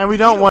spoiling them. And we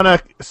don't want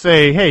to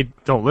say, hey,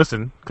 don't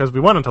listen, because we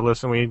want him to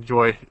listen. We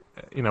enjoy,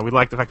 we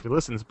like the fact that he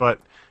listens. But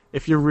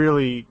if you're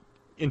really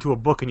into a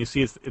book and you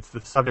see it's the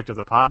subject of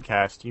the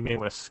podcast, you may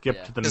want to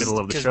skip to the middle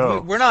of the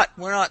show. We're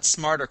not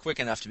smart or quick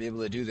enough to be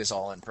able to do this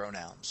all in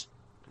pronouns.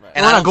 Right.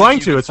 And we're not going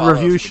to. It's a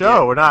review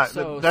show. We're not.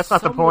 So that's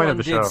not the point of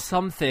the show. Did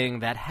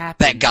something that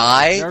happened. That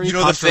guy, Very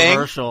the thing,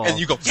 controversial. and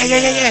you go,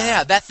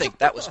 yeah, that thing,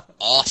 that was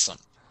awesome.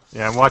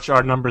 Yeah, and watch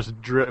our numbers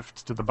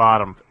drift to the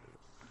bottom.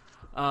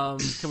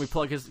 Can we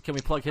plug his? All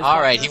podcast?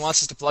 Right, he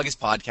wants us to plug his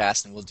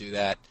podcast, and we'll do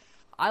that.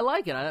 I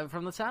like it.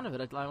 From the sound of it,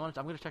 I'm going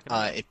to check it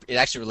out. It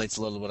actually relates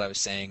a little to what I was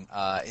saying.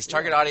 His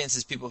target audience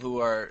is people who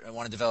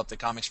want to develop the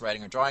comics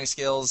writing or drawing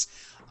skills.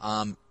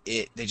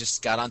 They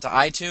just got onto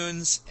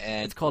iTunes,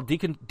 and it's called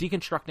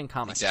Deconstructing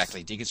Comics.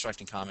 Exactly,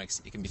 Deconstructing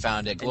Comics. It can be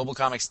found at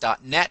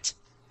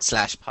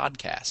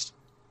globalcomics.net/podcast.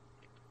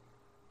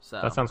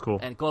 So that sounds cool.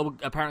 And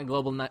apparently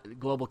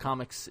Global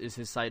Comics is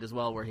his site as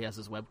well, where he has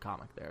his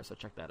webcomic there. So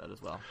check that out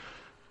as well.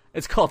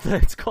 It's called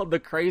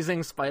The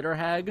Crazing Spider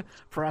Hag,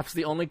 perhaps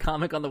the only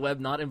comic on the web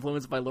not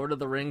influenced by Lord of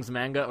the Rings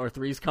manga or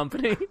Three's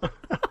Company.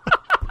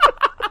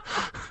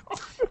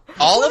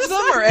 All of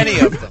them or any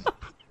of them?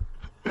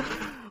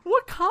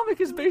 What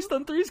comic is based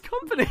on Three's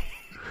Company?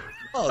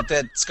 Oh,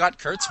 that Scott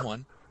Kurtz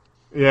one.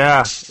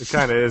 Yeah, it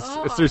kind of is.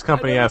 It's Three's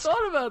Company-esque. I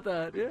thought about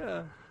that,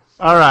 yeah.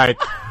 All right.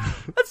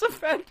 That's a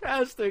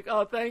fantastic.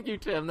 Oh, thank you,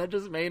 Tim. That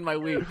just made my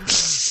week.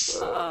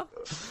 The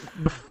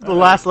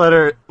last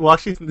letter, well,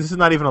 actually, this is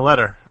not even a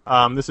letter.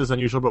 This is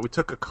unusual, but we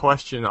took a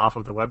question off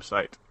of the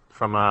website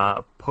from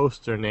a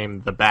poster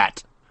named The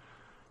Bat.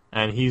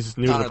 And he's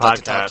new to the podcast. I'd like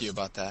to talk to you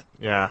about that.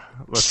 Yeah,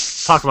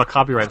 let's talk about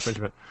copyright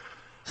infringement.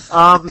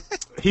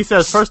 He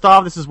says, first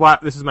off, this is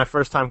my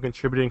first time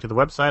contributing to the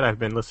website. I've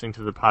been listening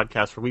to the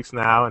podcast for weeks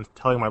now and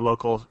telling my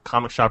local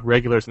comic shop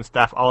regulars and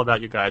staff all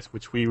about you guys,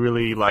 which we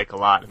really like a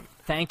lot.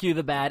 Thank you,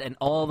 The Bat, and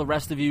all the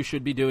rest of you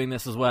should be doing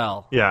this as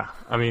well. Yeah,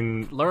 I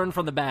mean... Learn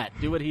from The Bat.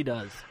 Do what he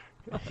does.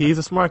 He's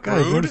a smart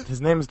guy.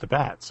 His name is The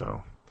Bat,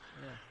 so...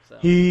 Yeah,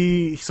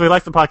 He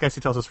likes the podcast.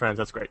 He tells his friends.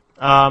 That's great.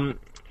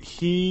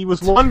 He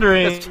was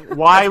wondering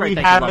why we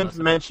haven't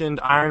mentioned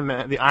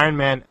the Iron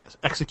Man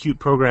Execute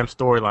program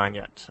storyline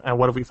yet, and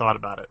what have we thought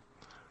about it,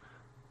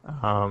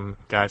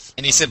 guys?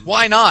 And he said,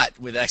 "Why not?"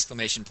 with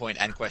exclamation point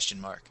and question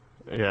mark.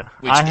 Yeah,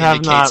 which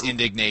indicates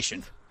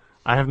indignation.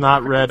 I have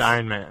not read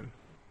Iron Man.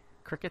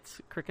 Crickets.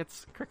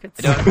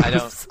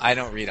 I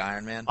don't read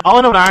Iron Man. All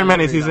I know about Iron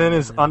Man is he's in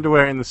his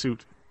underwear in the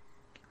suit.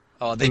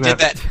 Oh, they did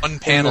that one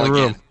panel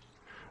again.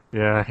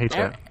 Yeah, I hate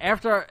that.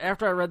 After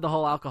I read the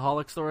whole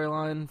alcoholic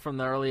storyline from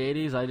the early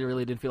 80s, I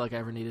really didn't feel like I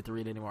ever needed to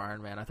read any more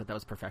Iron Man. I thought that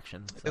was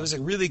perfection. So. There was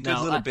a really good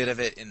little bit of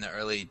it in the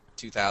early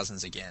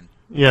 2000s again.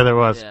 Yeah, there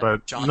was,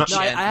 but... John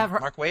Chen,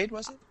 Mark Waid,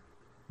 was it?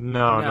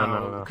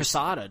 No.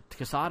 Quesada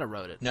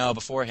wrote it. No,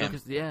 before him.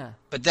 Yeah.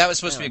 But that was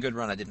supposed to be a good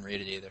run. I didn't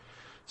read it either.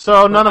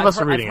 So none of us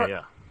are reading it,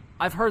 yeah.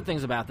 I've heard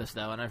things about this,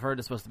 though, and I've heard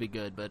it's supposed to be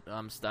good, but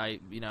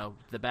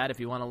The Bat, if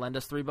you want to lend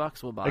us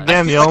 $3, we'll buy it.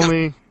 Again, the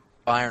only...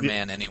 Iron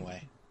Man,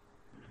 anyway.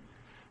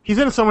 He's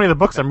in so many of the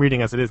books I'm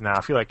reading as it is now. I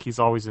feel like he's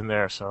always in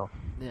there, so...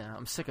 Yeah,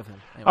 I'm sick of him.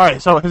 Anyway. All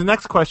right, so his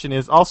next question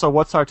is also,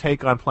 what's our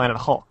take on Planet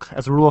Hulk?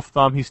 As a rule of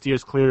thumb, he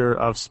steers clear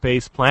of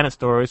space planet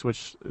stories,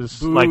 which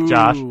is like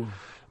Josh.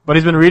 But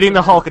he's been reading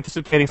the Hulk,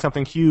 anticipating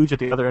something huge at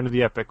the other end of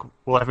the epic.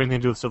 Will it have anything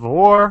to do with Civil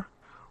War?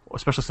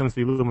 Especially since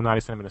the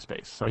Illuminati sent him into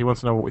space. So he wants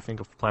to know what we think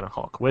of Planet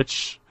Hulk,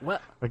 which... Well,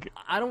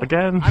 I don't want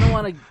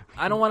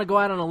to go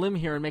out on a limb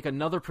here and make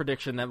another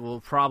prediction that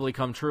will probably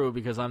come true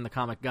because I'm the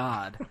comic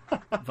god.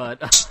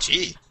 But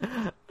gee.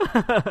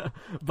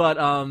 But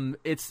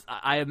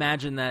I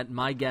imagine that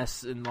my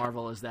guess in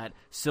Marvel is that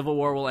Civil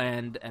War will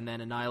end and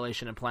then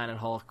Annihilation and Planet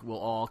Hulk will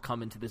all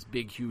come into this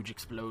big huge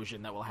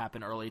explosion that will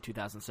happen early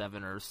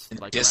 2007 or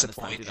like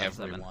disappoint around this time,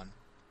 2007. Everyone.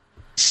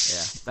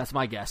 Yeah, that's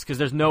my guess because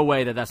there's no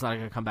way that's not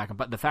going to come back.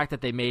 But the fact that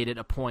they made it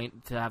a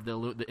point to have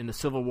in the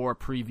Civil War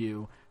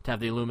preview to have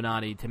the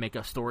Illuminati to make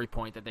a story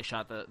point that they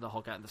shot the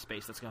Hulk out into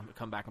space, that's going to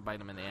come back and bite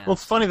them in the ass. Well,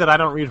 it's funny that I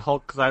don't read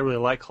Hulk because I really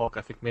like Hulk.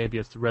 I think maybe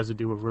it's the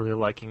residue of really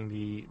liking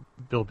the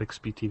Bill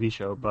Bixby TV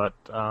show. But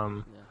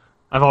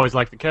I've always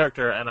liked the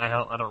character, and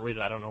I don't read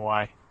it. I don't know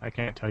why. I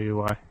can't tell you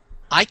why.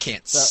 I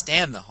can't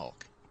stand the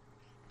Hulk.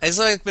 It's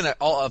like been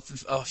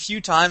a few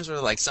times where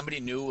like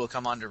somebody new will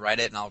come on to write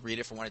it, and I'll read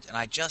it for one, and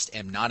I just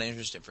am not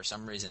interested for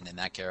some reason in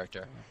that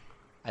character.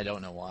 I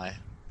don't know why.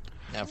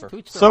 Never.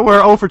 So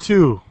we're 0 for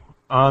 2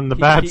 on the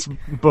Bats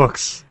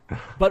books.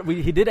 But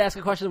he did ask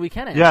a question that we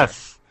can answer.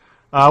 Yes.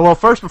 Well,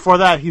 first, before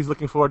that, he's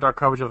looking forward to our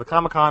coverage of the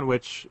Comic-Con,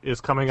 which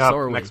is coming up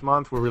next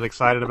month. We're really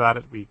excited about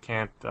it. We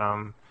can't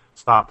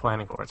stop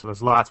planning for it. So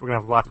there's lots. We're going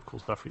to have lots of cool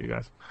stuff for you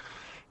guys.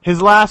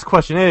 His last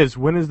question is,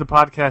 when is the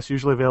podcast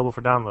usually available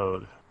for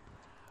download?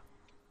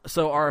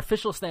 So our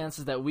official stance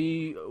is that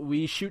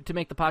we shoot to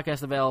make the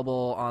podcast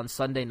available on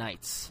Sunday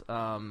nights.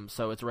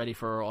 So it's ready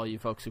for all you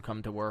folks who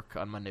come to work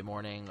on Monday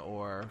morning,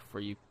 or for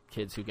you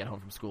kids who get home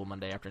from school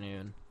Monday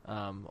afternoon.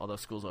 Although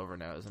school's over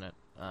now, isn't it?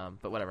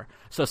 But whatever.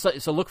 So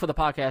look for the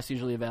podcast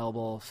usually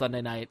available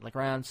Sunday night, like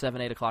around 7,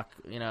 8 o'clock.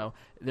 You know,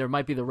 there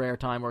might be the rare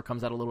time where it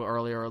comes out a little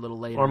earlier or a little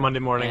later. Or Monday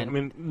morning.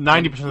 And,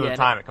 90% of the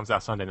time it comes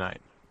out Sunday night.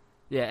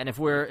 Yeah, and if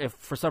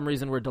for some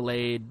reason we're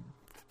delayed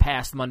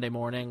past Monday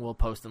morning, we'll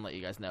post and let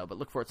you guys know. But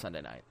look for it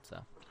Sunday night.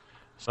 So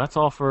that's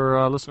all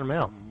for listener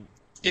mail.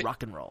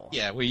 Rock and roll.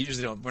 Yeah, we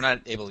usually don't. We're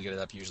not able to get it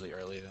up usually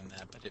earlier than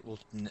that, but it will.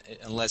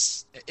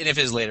 Unless, and if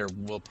it is later,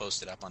 we'll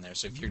post it up on there.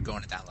 So if you're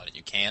going to download it,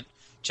 you can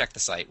check the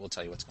site. We'll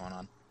tell you what's going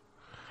on.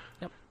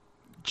 Yep.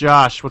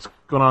 Josh, what's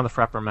going on the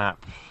Frapper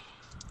map?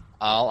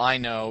 All I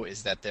know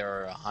is that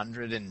there are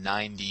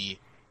 199.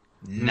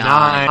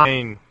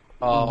 9.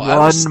 Oh,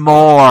 One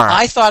more.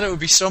 I thought it would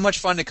be so much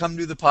fun to come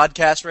do the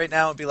podcast right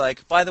now and be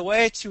like, by the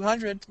way,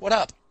 200. What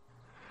up?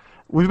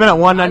 We've been at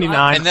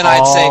 199 and then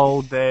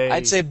all day.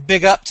 I'd say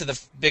big up to the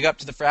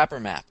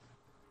Frapper map.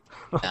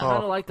 I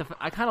kind of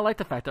like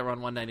the fact that we're on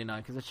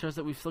 199 because it shows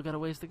that we've still got a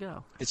ways to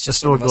go. It's just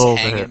still sort of us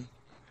hanging.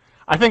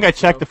 I think I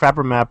checked the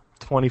Frapper map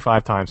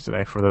 25 times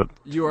today for the.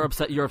 You're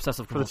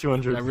obsessive for the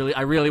 200.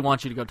 I really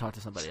want you to go talk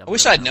to somebody. I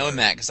wish I'd known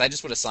that because I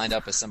just would have signed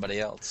up as somebody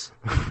else.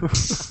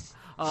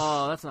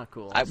 Oh, that's not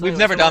cool. We've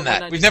never done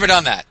that. We've never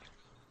done that.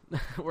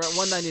 We're at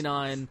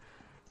 199,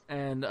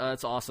 and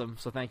it's awesome.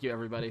 So thank you,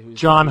 everybody.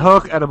 John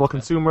Hook, Edible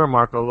Consumer,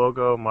 Marco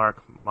Logo,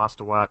 Mark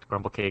Mostawat,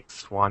 Grumble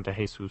Cakes, Juan De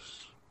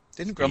Jesus.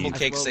 Didn't Grumble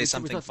Cakes say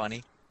something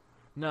funny?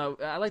 No,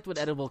 I liked what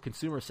Edible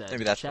Consumer said.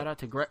 Maybe that's Shout out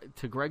to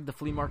Greg the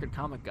Flea Market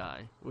Comic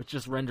Guy, which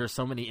just renders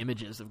so many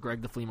images of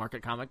Greg the Flea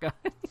Market Comic Guy.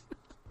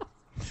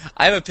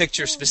 I have a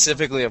picture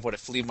specifically of what a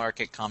flea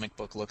market comic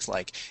book looks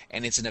like,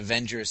 and it's an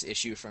Avengers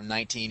issue from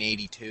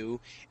 1982,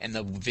 and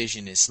the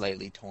vision is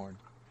slightly torn.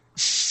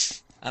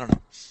 I don't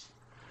know.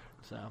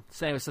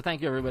 So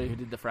thank you everybody who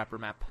did the Frapper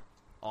map.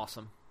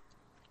 Awesome.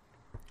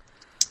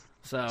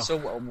 So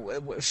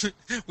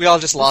we all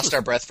just lost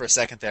our breath for a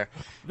second there.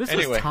 This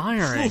was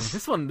tiring.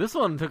 This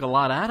one took a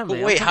lot out of me.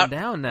 But wait, I'm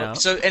down now.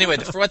 So anyway,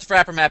 for what the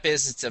Frapper map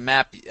is, it's a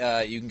map.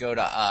 You can go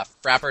to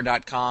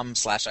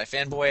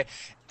frapper.com/ifanboy,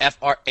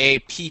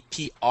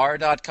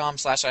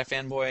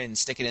 frappr.com/ifanboy, and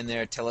stick it in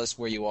there. Tell us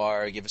where you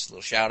are. Give us a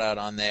little shout out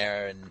on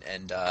there,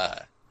 and you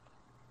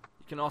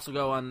can also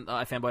go on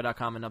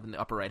ifanboy.com, and up in the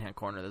upper right hand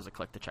corner, there's a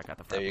click to check out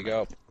the Frapper. There you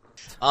go.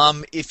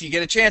 If you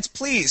get a chance,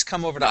 please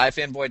come over to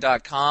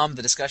ifanboy.com.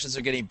 The discussions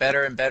are getting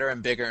better and better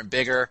and bigger and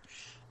bigger.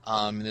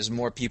 There's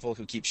more people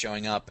who keep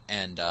showing up,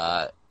 and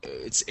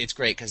it's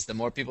great because the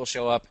more people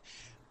show up,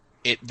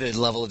 the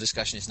level of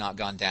discussion has not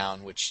gone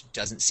down, which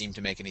doesn't seem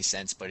to make any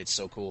sense, but it's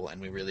so cool, and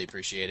we really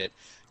appreciate it.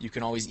 You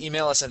can always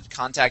email us at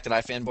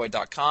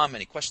contact@ifanboy.com.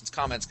 Any questions,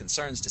 comments,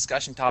 concerns,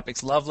 discussion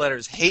topics, love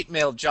letters, hate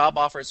mail, job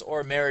offers,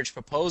 or marriage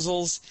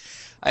proposals.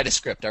 I had a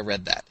script. I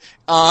read that.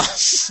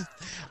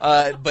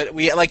 But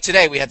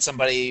today we had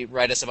somebody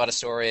write us about a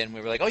story, and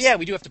we were like, oh yeah,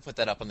 we do have to put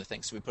that up on the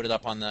thing. So we put it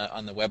up on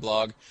the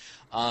weblog.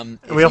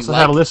 We also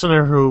had a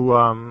listener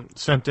who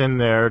sent in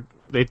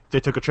they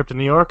took a trip to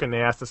New York, and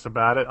they asked us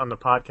about it on the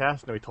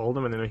podcast, and we told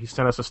him, and then he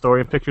sent us a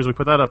story and pictures. We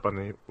put that up on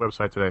the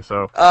website today.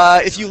 So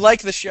if you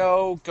like the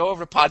show, go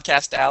over to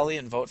Podcast Alley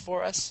and vote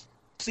for us.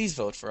 Please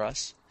vote for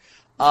us.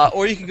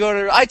 Or you can go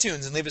to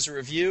iTunes and leave us a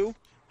review.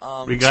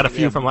 We got a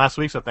few from last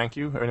week, so thank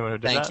you for anyone who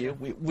did that. Thank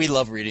you. We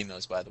love reading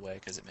those, by the way,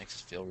 because it makes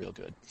us feel real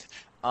good.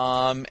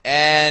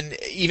 And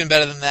even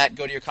better than that,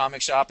 go to your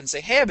comic shop and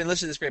say, hey, I've been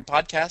listening to this great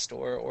podcast,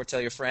 or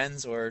tell your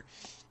friends or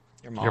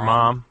your mom. Your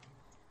mom.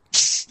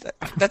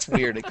 That's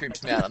weird. It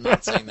creeps me out. I'm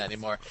not saying that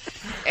anymore.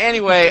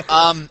 Anyway,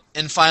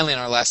 and finally, in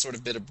our last sort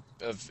of bit of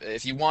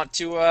if you want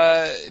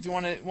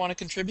to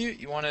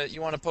contribute, you want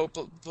to put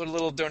a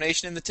little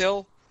donation in the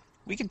till,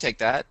 we can take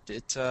that.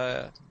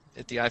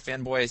 At the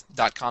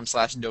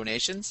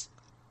ifanboy.com/donations.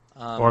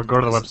 Or go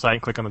to the website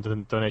and click on the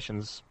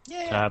donations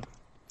tab.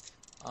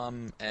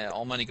 And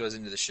all money goes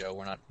into the show.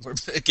 We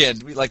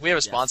have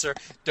a sponsor.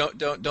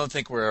 Don't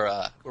think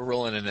we're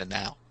rolling in it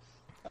now.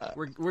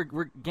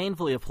 We're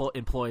gainfully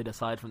employed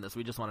aside from this.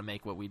 We just want to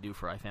make what we do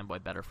for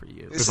iFanboy better for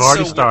you. We've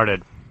already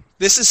started.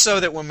 This is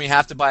so that when we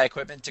have to buy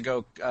equipment to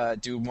go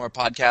do more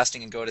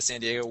podcasting and go to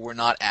San Diego, we're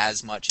not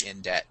as much in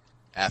debt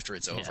after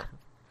it's over. Yeah.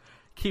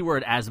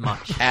 Keyword as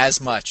much.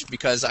 As much,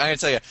 because I'm going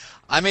to tell you,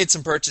 I made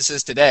some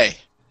purchases today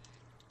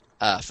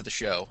for the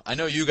show. I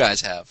know you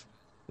guys have.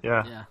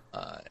 Yeah.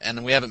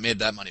 And we haven't made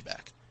that money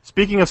back.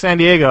 Speaking of San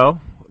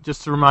Diego,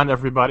 just to remind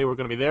everybody, we're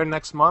going to be there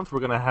next month. We're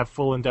going to have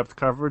full in-depth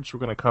coverage. We're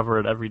going to cover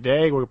it every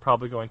day. We're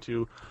probably going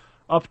to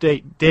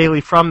update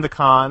daily from the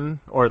con,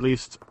 or at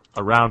least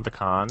around the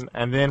con.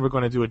 And then we're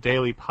going to do a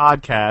daily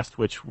podcast,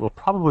 which will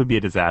probably be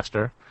a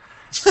disaster.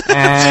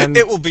 And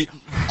it will be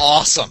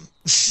awesome.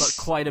 But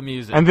quite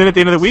amusing. And then at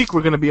the end of the week,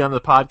 we're going to be on the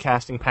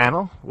podcasting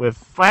panel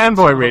with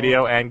Fanboy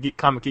Radio and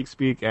Comic Geek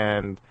Speak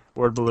and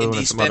Word Balloon Indie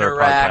and some other Spinner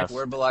Rack, podcasts.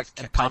 Word Balloon,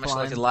 Comic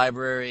Selected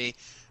Library.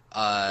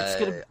 It's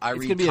gonna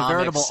be Comics, a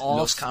veritable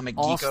Los Comic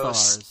Geekos.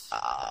 all-stars.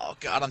 Oh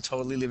God, I'm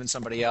totally leaving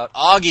somebody out.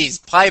 Augie's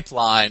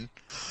Pipeline.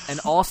 An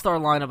all-star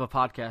lineup of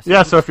podcasts.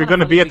 Yeah, so if you're going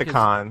to be at the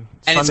because- con,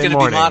 And it's Sunday going to be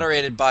morning,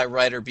 moderated by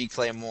writer B.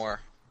 Clay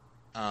Moore.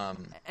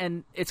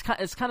 And it's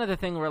kind of the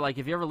thing where, like,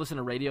 if you ever listen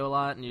to radio a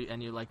lot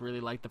and you like really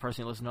like the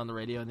person you listen to on the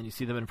radio, and then you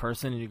see them in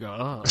person and you go,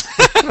 oh,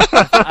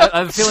 I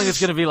have a feeling it's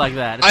going to be like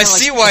that. It's I kinda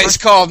like see why he's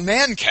called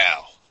Man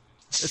Cow.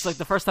 It's like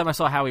the first time I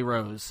saw Howie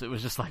Rose. It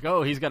was just like,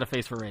 oh, he's got a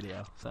face for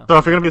radio. So So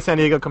if you're going to be in San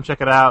Diego, come check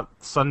it out.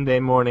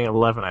 Sunday morning,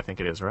 11, I think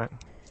it is, right?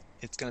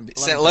 It's going to be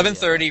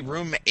 11:30, 11:30,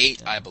 room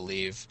 8, I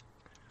believe.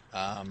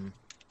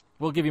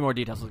 we'll give you more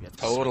details as we get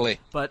to it. Totally.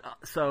 But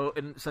so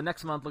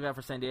next month, look out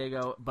for San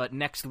Diego. But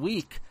next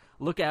week,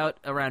 look out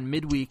around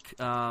midweek,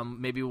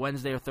 maybe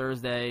Wednesday or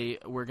Thursday.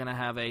 We're gonna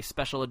have a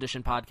special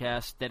edition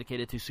podcast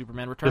dedicated to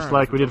Superman Returns. Just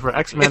like we did for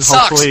X-Men. It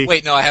sucks. Hopefully,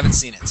 Wait, no, I haven't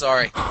seen it.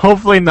 Sorry.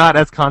 hopefully not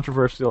as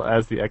controversial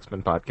as the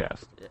X-Men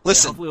podcast.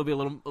 Listen. Hopefully, it'll be a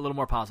little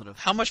more positive.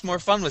 How much more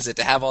fun was it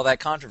to have all that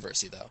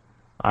controversy, though?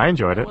 I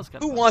enjoyed it. was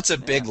kinda Who fun. wants a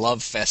big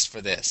love fest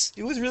for this?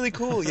 It was really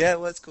cool. Yeah, it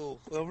was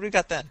cool. Well, what do we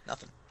got then?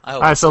 Nothing. I hope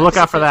All right, it's so look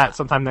nice. out for that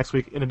sometime next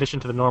week, in addition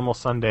to the normal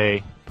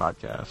Sunday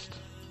podcast.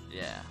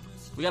 Yeah,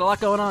 we got a lot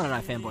going on in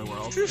our fanboy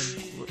world.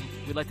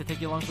 And we'd like to take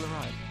you along for the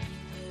ride.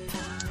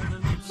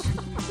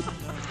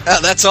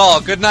 That's all.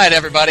 Good night,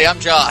 everybody. I'm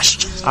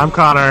Josh. I'm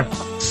Connor.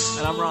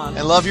 And I'm Ron.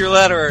 I love your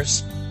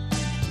letterers.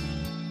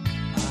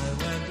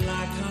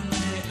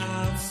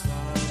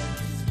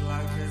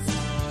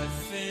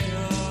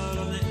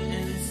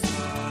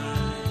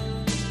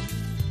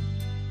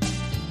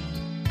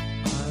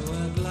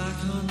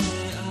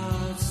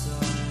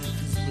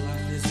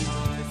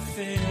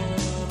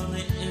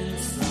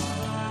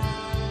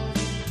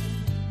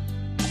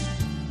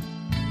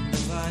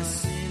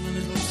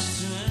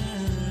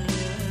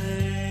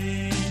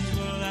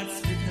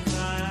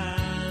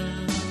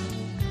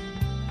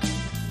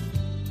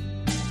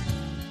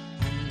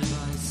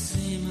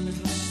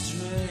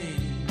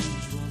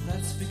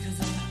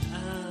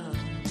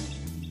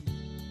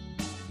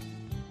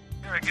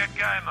 You're a good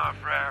guy, my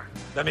frere.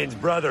 That means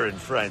brother in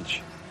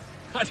French.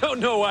 I don't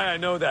know why I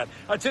know that.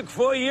 I took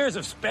 4 years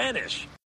of Spanish.